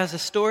guy has a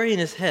story in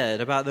his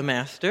head about the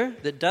master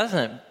that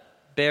doesn't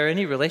bear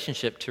any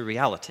relationship to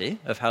reality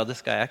of how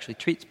this guy actually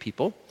treats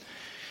people.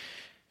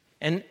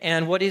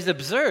 And what he's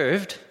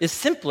observed is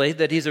simply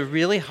that he's a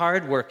really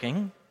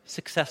hardworking,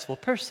 successful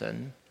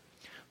person.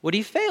 What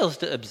he fails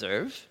to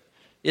observe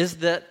is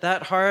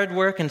that hard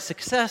work and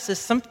success is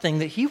something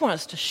that he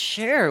wants to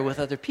share with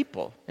other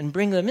people and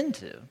bring them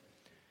into.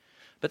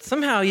 But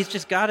somehow he's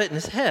just got it in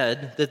his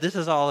head that this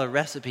is all a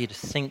recipe to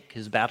sink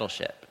his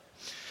battleship.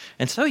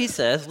 And so he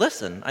says,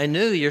 listen, I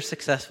knew you're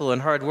successful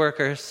and hard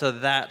worker, so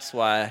that's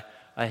why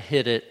I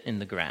hid it in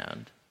the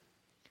ground.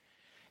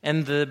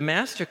 And the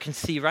master can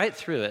see right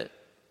through it.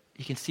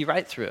 He can see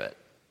right through it.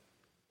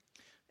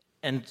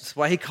 And that's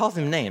why he calls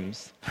him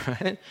names,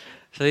 right?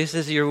 So he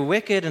says, you're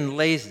wicked and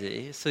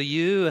lazy, so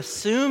you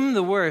assume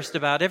the worst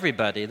about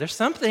everybody. There's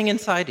something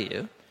inside of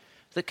you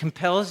that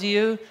compels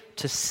you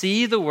to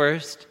see the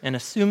worst and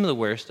assume the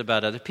worst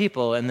about other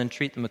people and then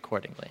treat them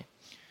accordingly.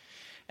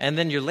 And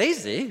then you're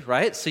lazy,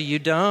 right? So you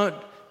don't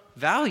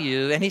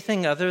value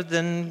anything other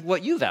than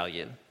what you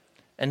value.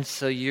 And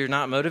so you're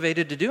not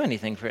motivated to do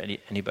anything for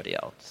anybody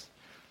else.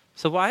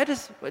 So why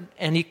does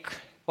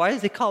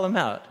he call him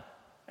out?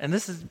 And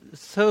this is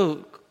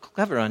so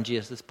clever on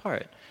Jesus'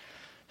 part.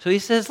 So he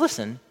says,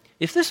 listen,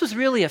 if this was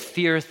really a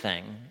fear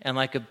thing and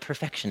like a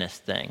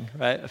perfectionist thing,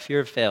 right, a fear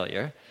of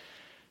failure,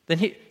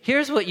 then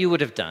here's what you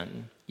would have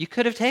done. You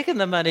could have taken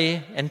the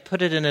money and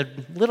put it in a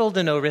little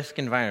to no risk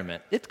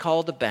environment. It's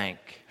called a bank,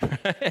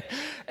 right?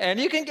 And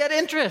you can get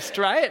interest,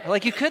 right?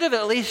 Like you could have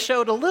at least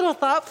showed a little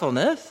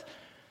thoughtfulness,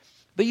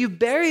 but you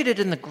buried it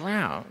in the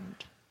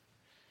ground,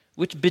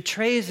 which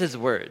betrays his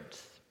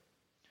words,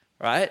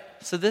 right?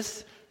 So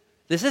this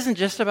isn't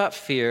just about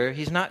fear.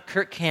 He's not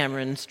Kirk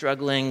Cameron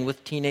struggling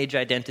with teenage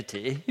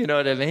identity. You know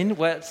what I mean?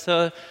 What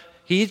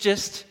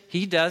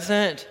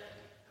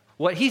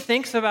he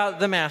thinks about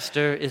the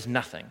master is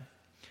nothing.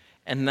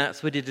 And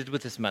that's what he did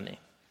with his money.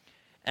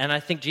 And I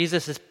think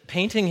Jesus is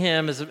painting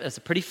him as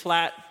a pretty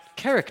flat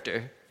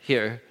character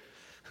here,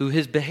 who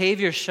his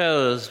behavior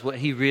shows what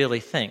he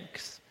really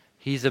thinks.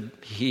 He's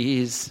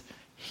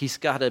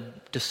got a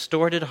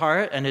distorted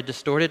heart and a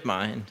distorted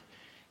mind,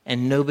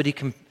 and nobody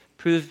can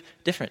prove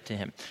different to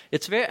him.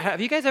 Have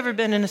you guys ever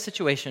been in a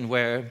situation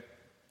where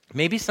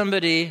maybe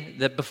somebody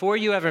that before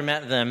you ever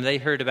met them, they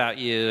heard about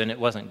you and it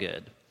wasn't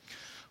good?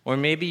 Or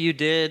maybe you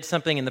did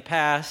something in the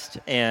past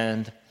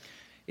and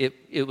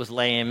it was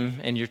lame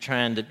and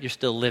you're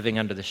still living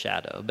under the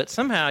shadow. But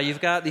somehow you've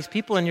got these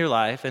people in your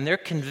life and they're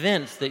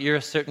convinced that you're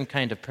a certain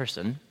kind of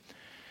person.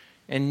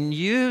 And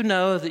you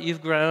know that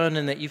you've grown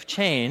and that you've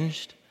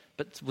changed.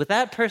 But with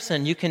that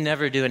person, you can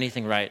never do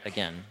anything right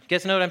again. You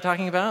guys know what I'm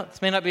talking about?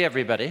 This may not be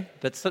everybody,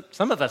 but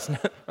some of us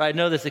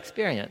know this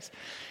experience.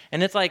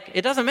 And it's like,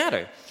 it doesn't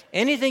matter.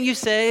 Anything you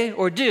say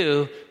or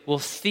do will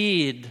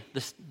feed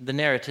the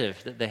narrative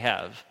that they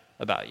have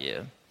about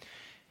you.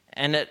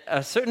 And at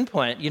a certain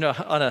point,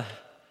 on a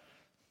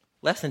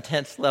less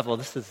intense level,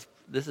 this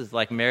is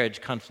like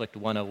marriage conflict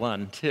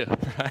 101 too,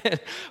 right?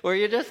 Where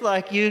you're just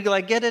you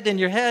get it in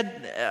your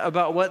head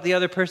about what the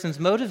other person's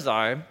motives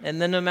are, and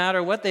then no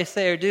matter what they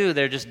say or do,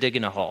 they're just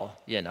digging a hole,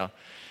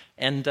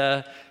 And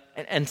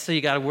so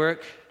you got to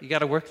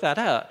work that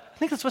out. I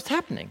think that's what's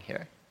happening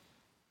here.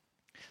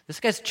 This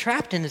guy's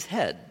trapped in his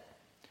head,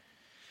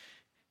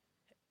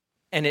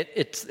 and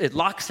it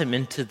locks him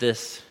into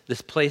this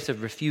place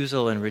of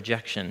refusal and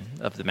rejection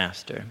of the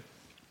master.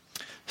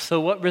 So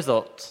what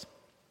results?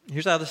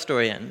 Here's how the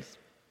story ends.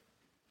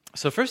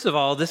 So first of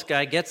all, this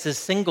guy gets his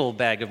single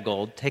bag of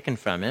gold taken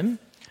from him,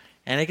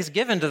 and it gets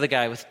given to the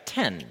guy with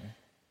 10. It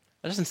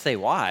doesn't say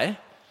why.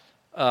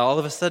 All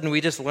of a sudden,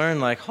 we just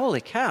learn,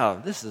 holy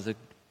cow,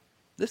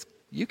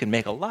 you can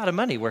make a lot of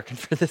money working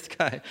for this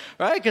guy,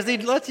 right? Because he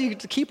lets you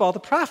keep all the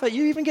profit.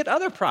 You even get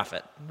other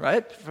profit,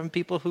 right, from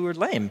people who are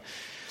lame.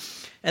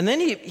 And then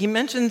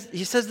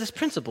he says this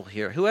principle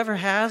here: whoever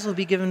has will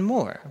be given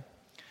more,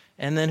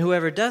 and then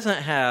whoever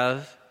doesn't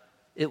have,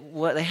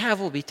 what they have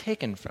will be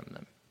taken from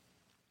them.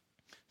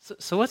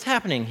 So what's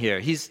happening here?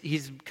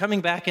 He's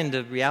coming back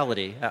into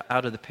reality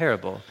out of the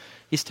parable.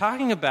 He's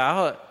talking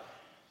about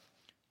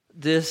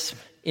this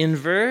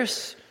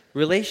inverse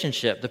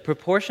relationship, the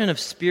proportion of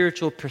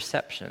spiritual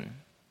perception.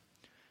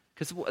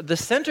 Because the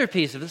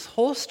centerpiece of this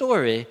whole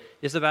story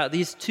is about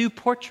these two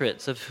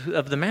portraits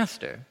of the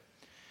master.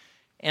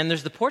 And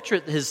there's the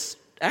portrait his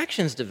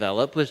actions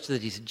develop, which is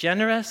that he's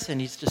generous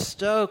and he's just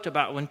stoked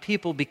about when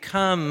people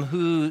become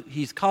who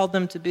he's called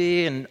them to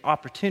be, and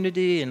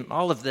opportunity and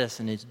all of this,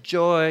 and his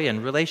joy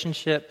and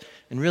relationship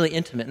and really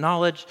intimate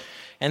knowledge.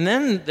 And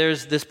then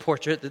there's this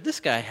portrait that this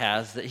guy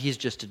has, that he's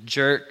just a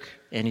jerk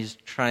and he's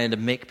trying to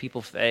make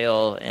people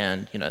fail,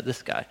 and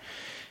this guy.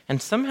 And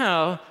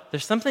somehow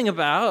there's something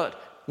about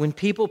when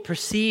people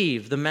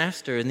perceive the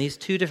master in these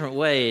two different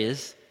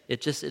ways,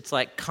 it's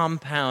like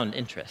compound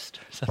interest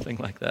or something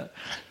like that.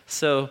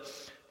 So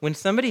when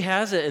somebody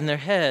has it in their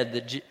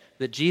head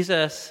that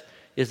Jesus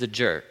is a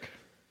jerk,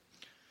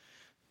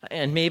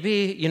 and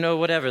maybe,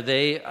 whatever,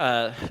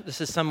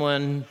 this is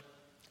someone,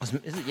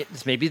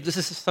 maybe this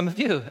is some of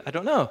you, I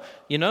don't know.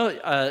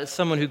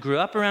 Someone who grew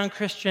up around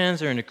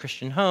Christians or in a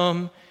Christian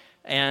home,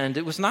 and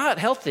it was not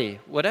healthy,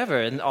 whatever,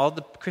 and all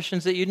the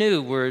Christians that you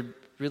knew were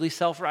really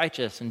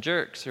self-righteous and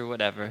jerks or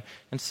whatever.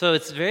 And so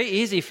it's very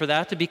easy for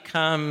that to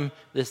become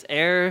this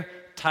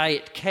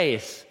airtight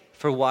case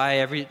for why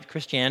every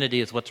Christianity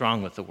is what's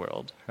wrong with the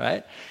world,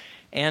 right?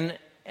 And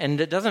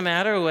it doesn't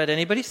matter what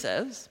anybody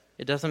says.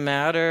 It doesn't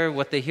matter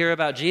what they hear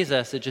about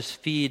Jesus. It just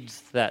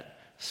feeds that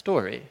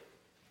story.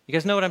 You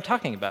guys know what I'm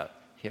talking about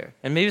here.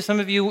 And maybe some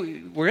of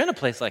you were in a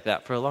place like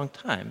that for a long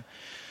time.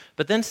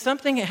 But then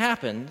something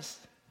happens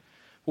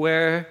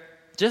where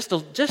just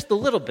a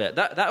little bit,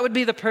 that would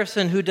be the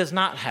person who does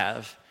not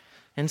have.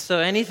 And so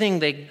anything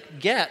they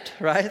get,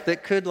 right,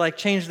 that could like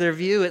change their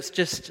view, it's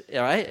just,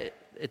 right,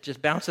 it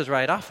just bounces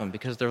right off them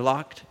because they're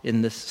locked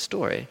in this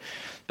story.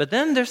 But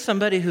then there's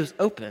somebody who's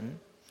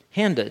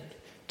open-handed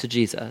to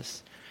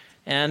Jesus.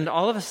 And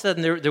all of a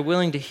sudden they're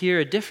willing to hear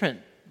a different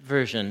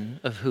version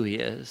of who he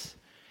is.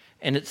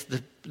 And it's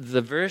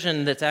the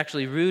version that's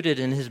actually rooted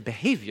in his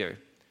behavior,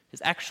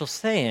 his actual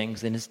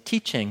sayings and his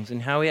teachings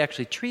and how he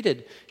actually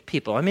treated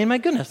people. I mean, my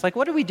goodness, like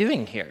what are we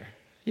doing here,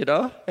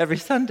 every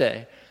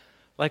Sunday?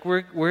 Like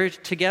we're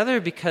together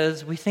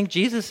because we think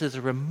Jesus is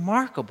a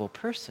remarkable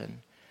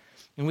person.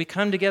 And we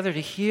come together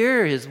to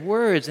hear his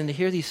words and to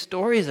hear these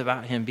stories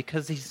about him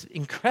because he's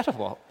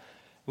incredible.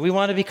 We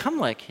want to become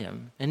like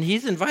him. And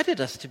he's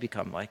invited us to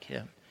become like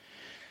him.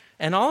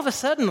 And all of a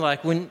sudden,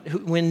 like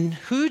when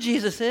who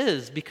Jesus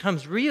is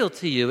becomes real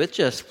to you, it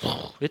just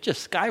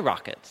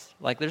skyrockets.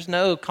 Like there's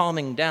no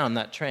calming down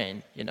that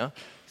train,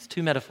 It's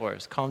two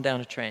metaphors. Calm down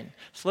a train.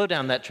 Slow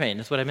down that train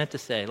is what I meant to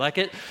say.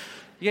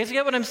 You guys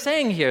get what I'm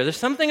saying here? There's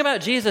something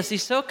about Jesus.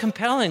 He's so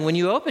compelling when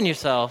you open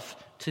yourself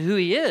to who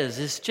he is.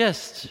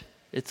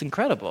 It's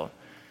incredible.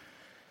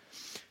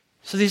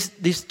 So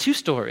these two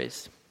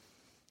stories,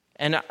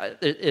 and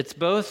it's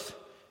both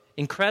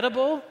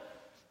incredible.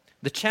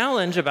 The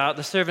challenge about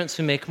the servants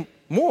who make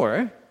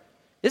more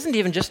isn't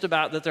even just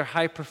about that they're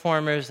high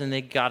performers and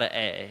they got an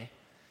A.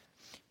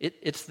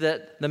 It's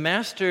that the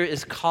master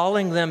is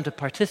calling them to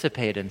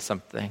participate in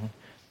something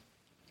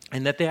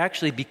and that they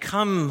actually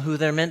become who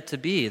they're meant to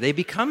be. They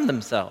become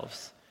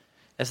themselves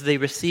as they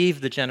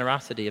receive the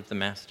generosity of the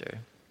master.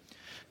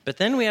 But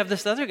then we have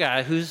this other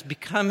guy who's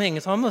becoming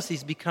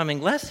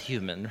less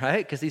human,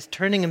 right? Because he's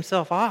turning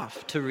himself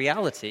off to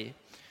reality.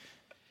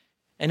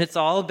 And it's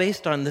all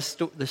based on the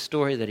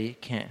story that he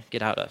can't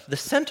get out of. The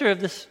center of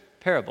this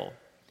parable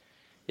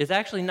is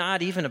actually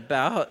not even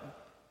about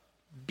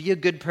be a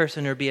good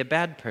person or be a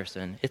bad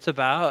person. It's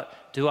about,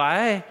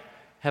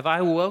 have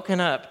I woken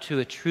up to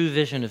a true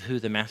vision of who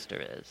the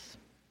master is?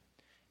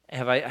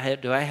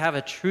 Do I have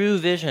a true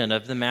vision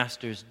of the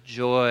master's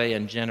joy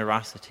and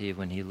generosity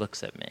when he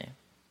looks at me?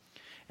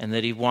 And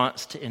that he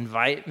wants to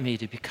invite me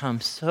to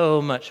become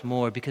so much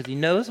more because he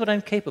knows what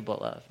I'm capable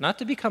of. Not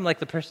to become like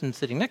the person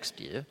sitting next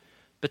to you,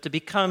 but to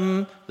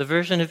become the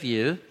version of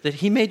you that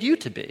he made you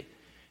to be.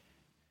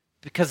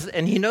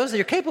 And he knows that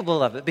you're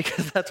capable of it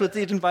because that's what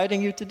he's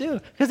inviting you to do.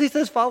 Because he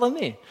says, follow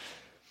me.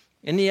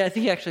 And I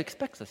think he actually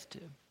expects us to.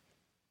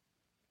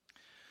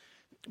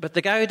 But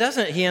the guy who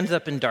doesn't, he ends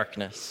up in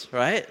darkness,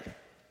 right?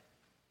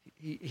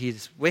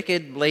 He's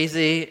wicked,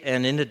 lazy,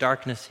 and into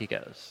darkness he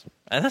goes.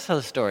 And that's how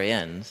the story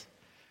ends.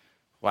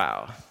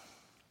 Wow.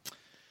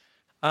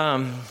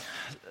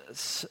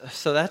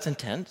 So that's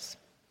intense.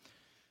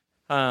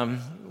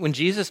 When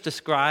Jesus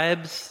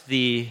describes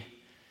the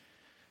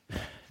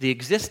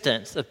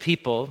existence of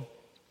people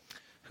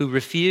who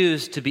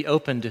refuse to be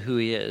open to who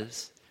he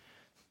is,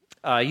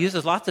 he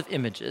uses lots of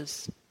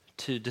images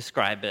to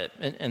describe it,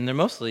 and they're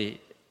mostly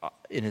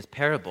in his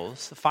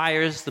parables.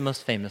 Fire is the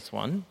most famous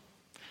one.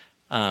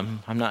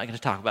 I'm not going to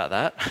talk about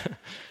that.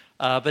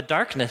 But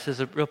darkness is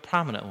a real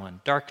prominent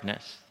one.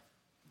 Darkness.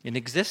 An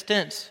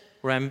existence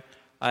where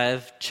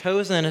I've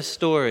chosen a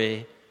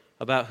story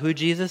about who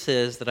Jesus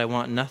is that I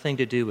want nothing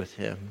to do with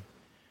him,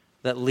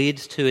 that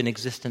leads to an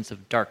existence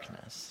of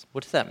darkness.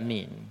 What does that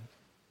mean?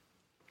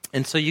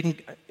 And so you can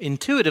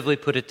intuitively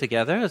put it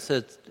together.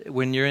 So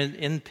when you're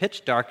in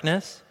pitch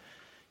darkness,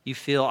 you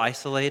feel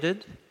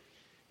isolated,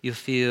 you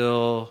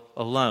feel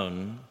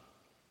alone,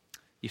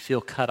 you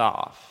feel cut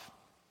off.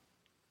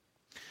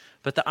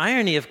 But the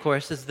irony, of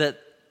course, is that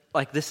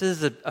this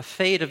is a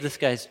fate of this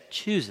guy's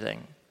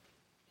choosing.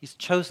 He's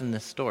chosen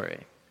this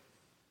story.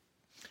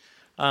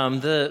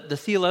 The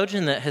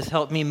theologian that has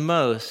helped me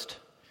most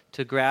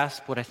to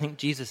grasp what I think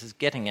Jesus is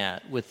getting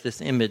at with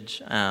this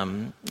image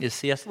is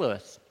C.S.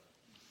 Lewis.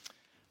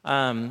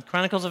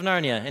 Chronicles of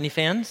Narnia. Any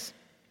fans?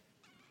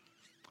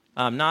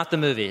 Not the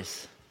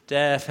movies.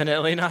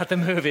 Definitely not the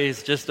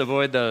movies. Just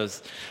avoid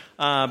those.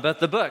 But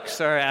the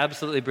books are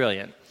absolutely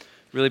brilliant.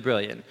 Really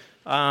brilliant.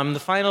 The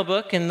final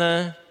book in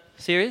the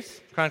series,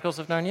 Chronicles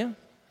of Narnia,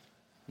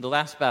 The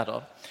Last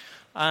Battle.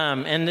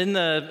 And in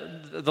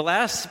the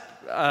last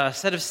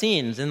set of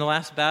scenes, in the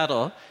last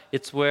battle,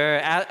 it's where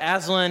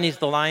Aslan, he's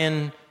the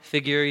lion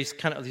figure, he's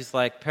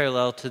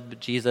parallel to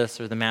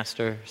Jesus or the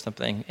master or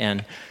something,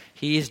 and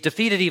he's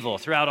defeated evil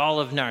throughout all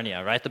of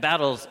Narnia, right? The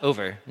battle's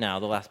over now,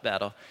 the last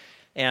battle.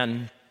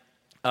 And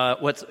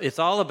it's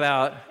all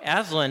about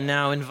Aslan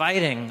now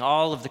inviting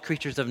all of the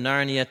creatures of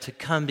Narnia to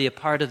come be a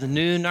part of the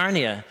new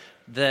Narnia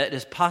that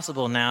is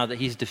possible now that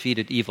he's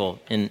defeated evil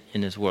in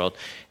his world.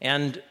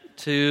 And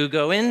to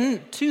go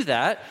into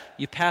that,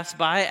 you pass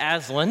by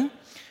Aslan,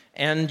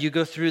 and you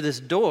go through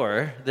this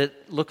door that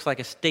looks like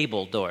a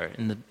stable door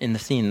in the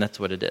scene. That's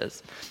what it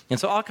is. And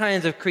so all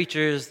kinds of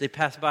creatures, they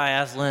pass by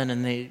Aslan,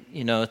 and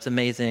it's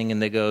amazing,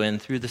 and they go in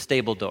through the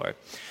stable door.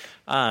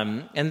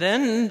 And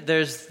then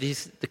there's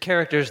the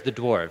characters, the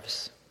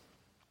dwarves,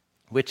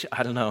 which,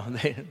 I don't know,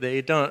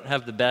 they don't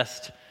have the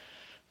best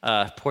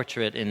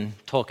portrait in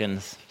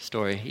Tolkien's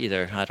story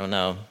either. I don't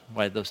know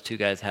why those two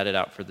guys had it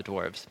out for the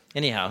dwarves.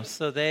 Anyhow,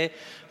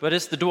 but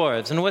it's the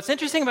dwarves. And what's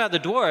interesting about the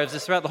dwarves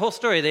is throughout the whole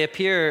story, they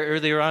appear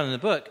earlier on in the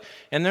book,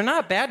 and they're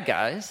not bad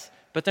guys,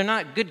 but they're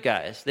not good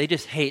guys. They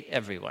just hate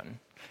everyone.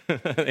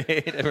 They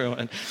hate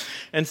everyone.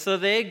 And so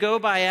they go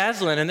by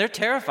Aslan, and they're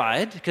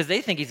terrified because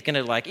they think he's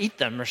going to eat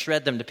them or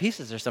shred them to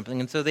pieces or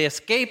something. And so they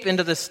escape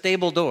into the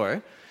stable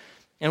door.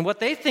 And what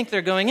they think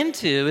they're going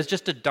into is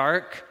just a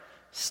dark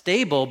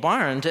stable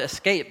barn to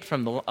escape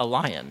from a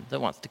lion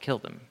that wants to kill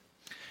them.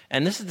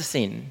 And this is the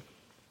scene.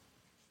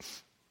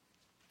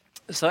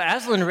 So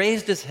Aslan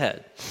raised his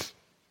head,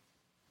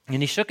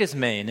 and he shook his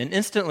mane, and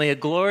instantly a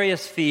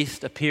glorious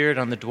feast appeared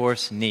on the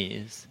dwarf's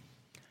knees.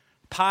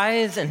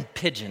 Pies and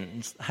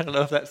pigeons. I don't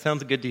know if that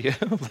sounds good to you,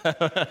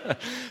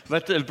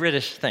 but a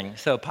British thing.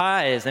 So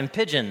pies and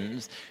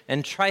pigeons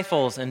and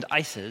trifles and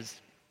ices.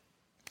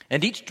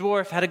 And each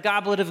dwarf had a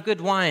goblet of good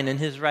wine in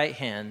his right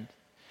hand,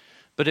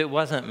 but it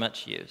wasn't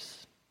much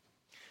use.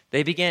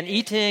 They began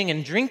eating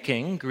and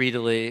drinking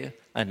greedily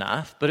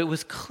enough, but it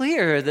was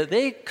clear that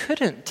they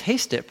couldn't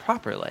taste it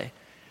properly.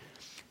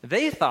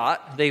 They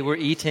thought they were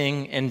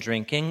eating and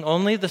drinking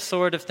only the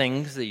sort of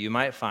things that you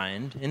might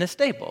find in a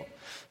stable.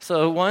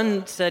 So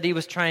one said he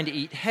was trying to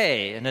eat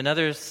hay, and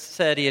another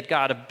said he had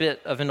got a bit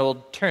of an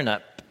old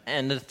turnip,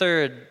 and the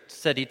third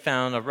said he'd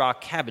found a raw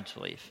cabbage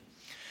leaf.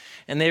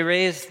 And they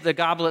raised the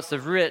goblets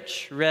of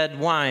rich red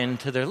wine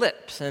to their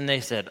lips, and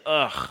they said,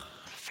 "Ugh,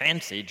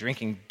 fancy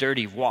drinking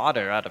dirty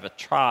water out of a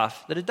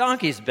trough that a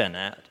donkey's been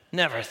at.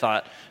 Never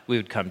thought we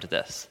would come to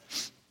this."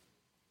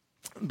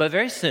 But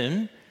very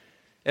soon,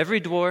 every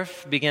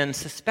dwarf began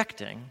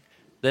suspecting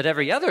that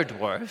every other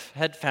dwarf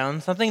had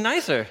found something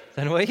nicer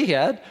than what he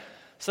had.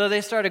 So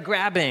they started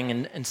grabbing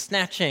and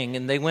snatching,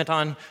 and they went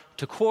on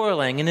to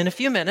quarreling. And in a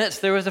few minutes,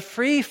 there was a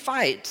free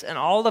fight, and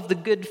all of the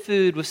good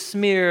food was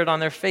smeared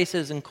on their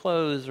faces and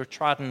clothes or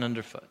trodden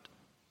underfoot.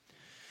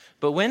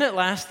 But when at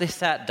last they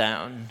sat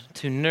down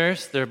to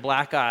nurse their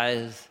black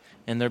eyes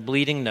and their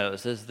bleeding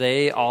noses,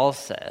 they all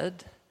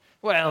said,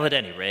 "Well, at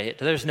any rate,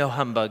 there's no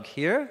humbug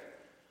here.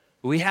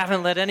 We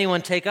haven't let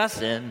anyone take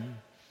us in.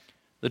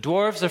 The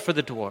dwarves are for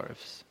the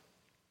dwarves."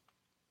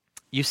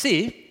 "You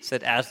see,"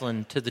 said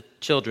Aslan to the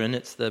children,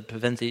 it's the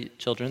Pevensie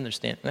children, they're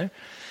standing there,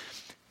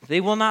 "they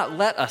will not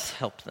let us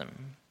help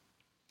them.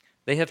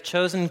 They have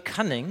chosen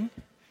cunning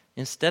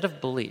instead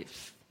of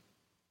belief.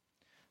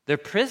 Their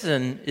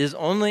prison is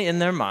only in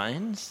their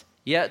minds,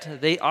 yet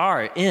they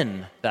are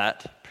in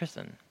that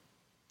prison,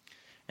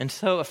 and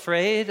so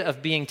afraid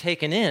of being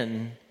taken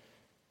in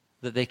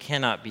that they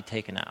cannot be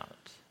taken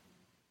out."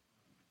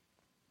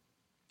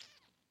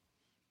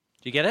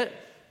 Do you get it?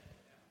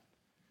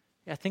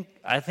 Yeah,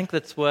 I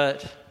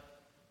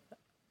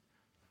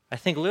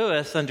think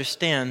Lewis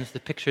understands the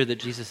picture that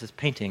Jesus is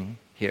painting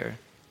here.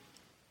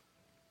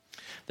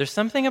 There's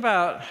something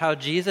about how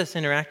Jesus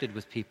interacted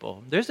with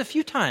people. There's a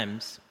few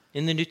times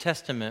in the New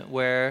Testament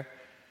where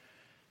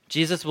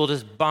Jesus will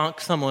just bonk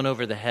someone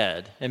over the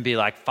head and be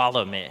like,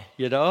 "Follow me,"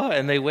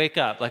 and they wake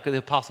up, like the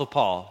Apostle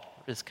Paul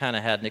just kind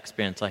of had an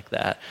experience like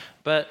that.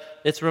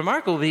 But it's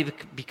remarkable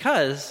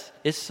because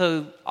it's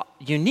so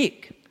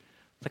unique.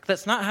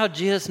 That's not how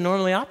Jesus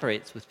normally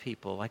operates with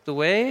people. The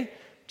way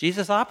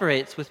Jesus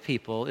operates with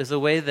people is a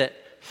way that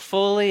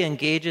fully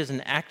engages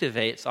and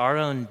activates our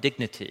own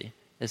dignity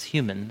as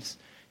humans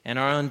and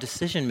our own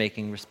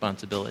decision-making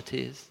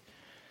responsibilities.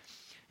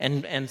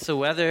 And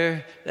so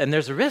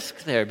there's a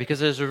risk there, because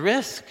there's a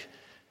risk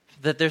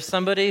that there's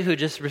somebody who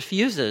just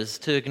refuses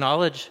to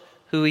acknowledge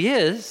who he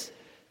is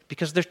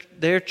because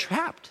they're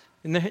trapped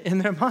in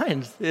their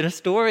minds in a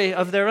story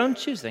of their own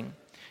choosing,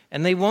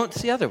 and they won't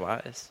see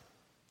otherwise.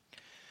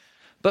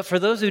 But for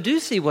those who do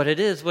see what it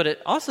is, what it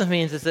also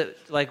means is that,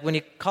 when he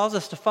calls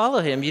us to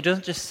follow him, you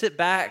don't just sit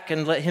back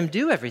and let him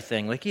do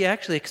everything. He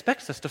actually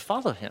expects us to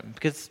follow him,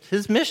 because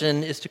his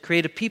mission is to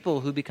create a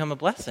people who become a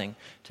blessing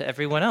to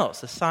everyone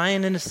else, a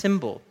sign and a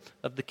symbol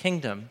of the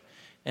kingdom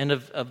and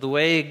of the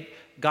way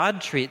God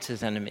treats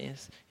his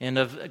enemies and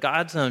of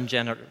God's own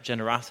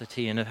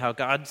generosity and of how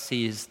God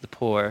sees the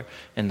poor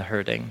and the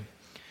hurting.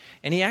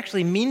 And he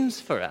actually means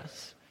for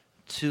us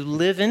to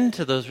live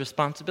into those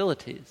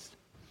responsibilities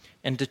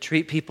and to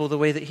treat people the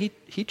way that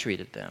he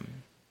treated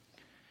them.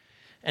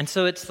 And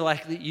so it's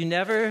like you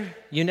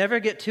never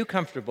get too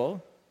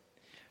comfortable,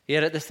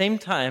 yet at the same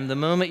time, the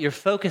moment you're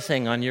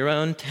focusing on your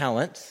own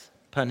talents,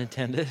 pun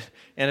intended,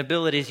 and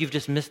abilities, you've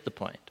just missed the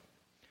point.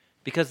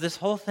 Because this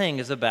whole thing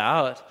is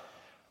about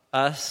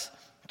us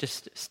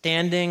just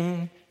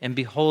standing and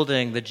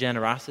beholding the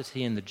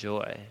generosity and the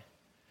joy.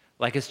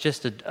 It's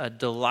just a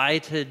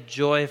delighted,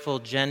 joyful,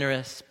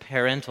 generous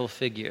parental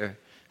figure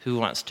who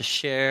wants to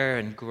share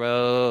and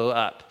grow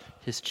up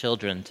his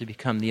children to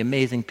become the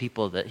amazing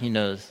people that he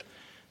knows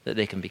that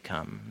they can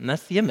become. And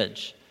that's the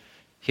image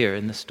here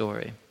in the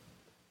story.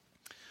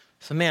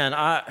 So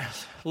a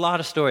lot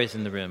of stories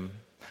in the room.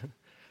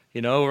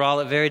 We're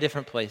all at very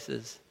different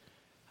places.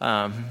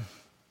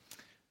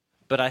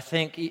 But I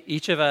think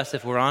each of us,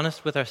 if we're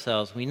honest with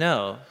ourselves, we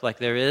know, like,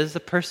 there is a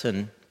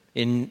person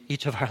in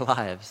each of our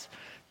lives.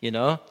 You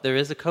know, there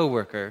is a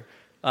coworker,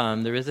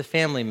 there is a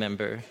family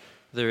member,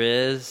 there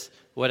is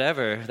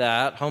whatever,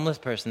 that homeless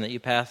person that you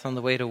pass on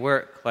the way to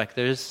work. Like,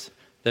 there's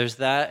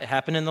that. It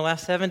happened in the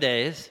last 7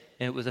 days,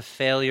 and it was a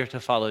failure to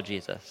follow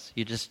Jesus.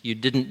 You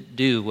didn't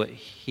do what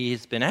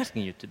he's been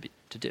asking you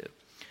to do.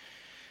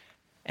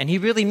 And he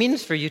really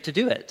means for you to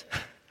do it.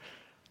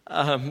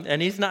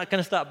 And he's not going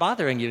to stop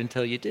bothering you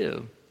until you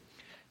do.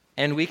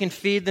 And we can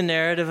feed the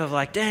narrative of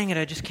like, dang it,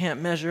 I just can't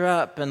measure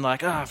up, and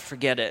like,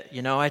 forget it.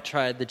 You know, I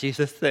tried the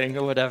Jesus thing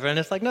or whatever. And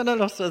it's like, no,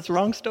 so it's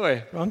wrong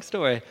story.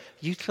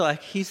 You feel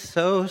like he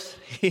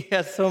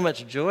has so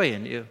much joy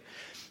in you.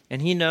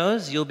 And he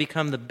knows you'll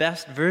become the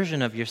best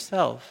version of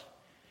yourself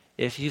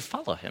if you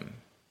follow him.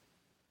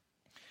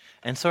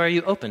 And so are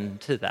you open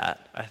to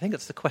that? I think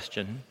it's the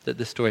question that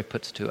this story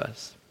puts to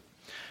us.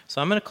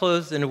 So I'm going to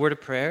close in a word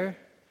of prayer.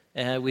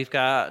 And we've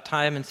got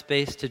time and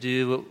space to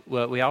do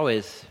what we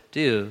always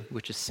do,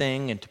 which is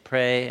sing and to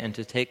pray and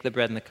to take the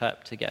bread and the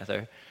cup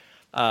together.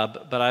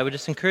 But I would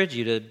just encourage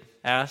you to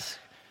ask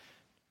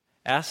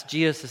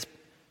Jesus'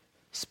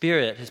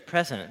 Spirit, his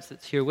presence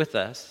that's here with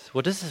us,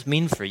 what does this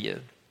mean for you?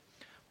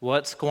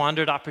 What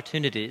squandered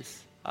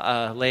opportunities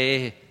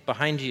lay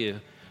behind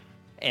you?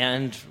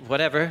 And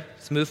whatever,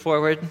 let's move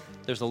forward.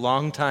 There's a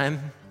long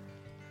time.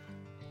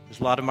 There's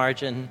a lot of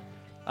margin.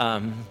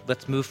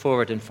 Let's move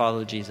forward and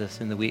follow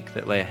Jesus in the week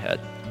that lay ahead.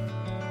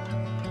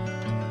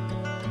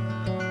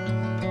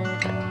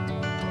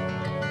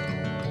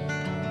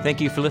 Thank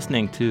you for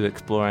listening to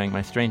Exploring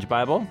My Strange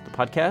Bible, the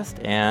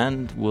podcast,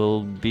 and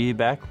we'll be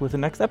back with the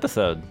next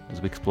episode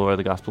as we explore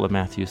the Gospel of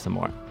Matthew some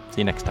more.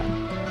 See you next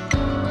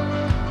time.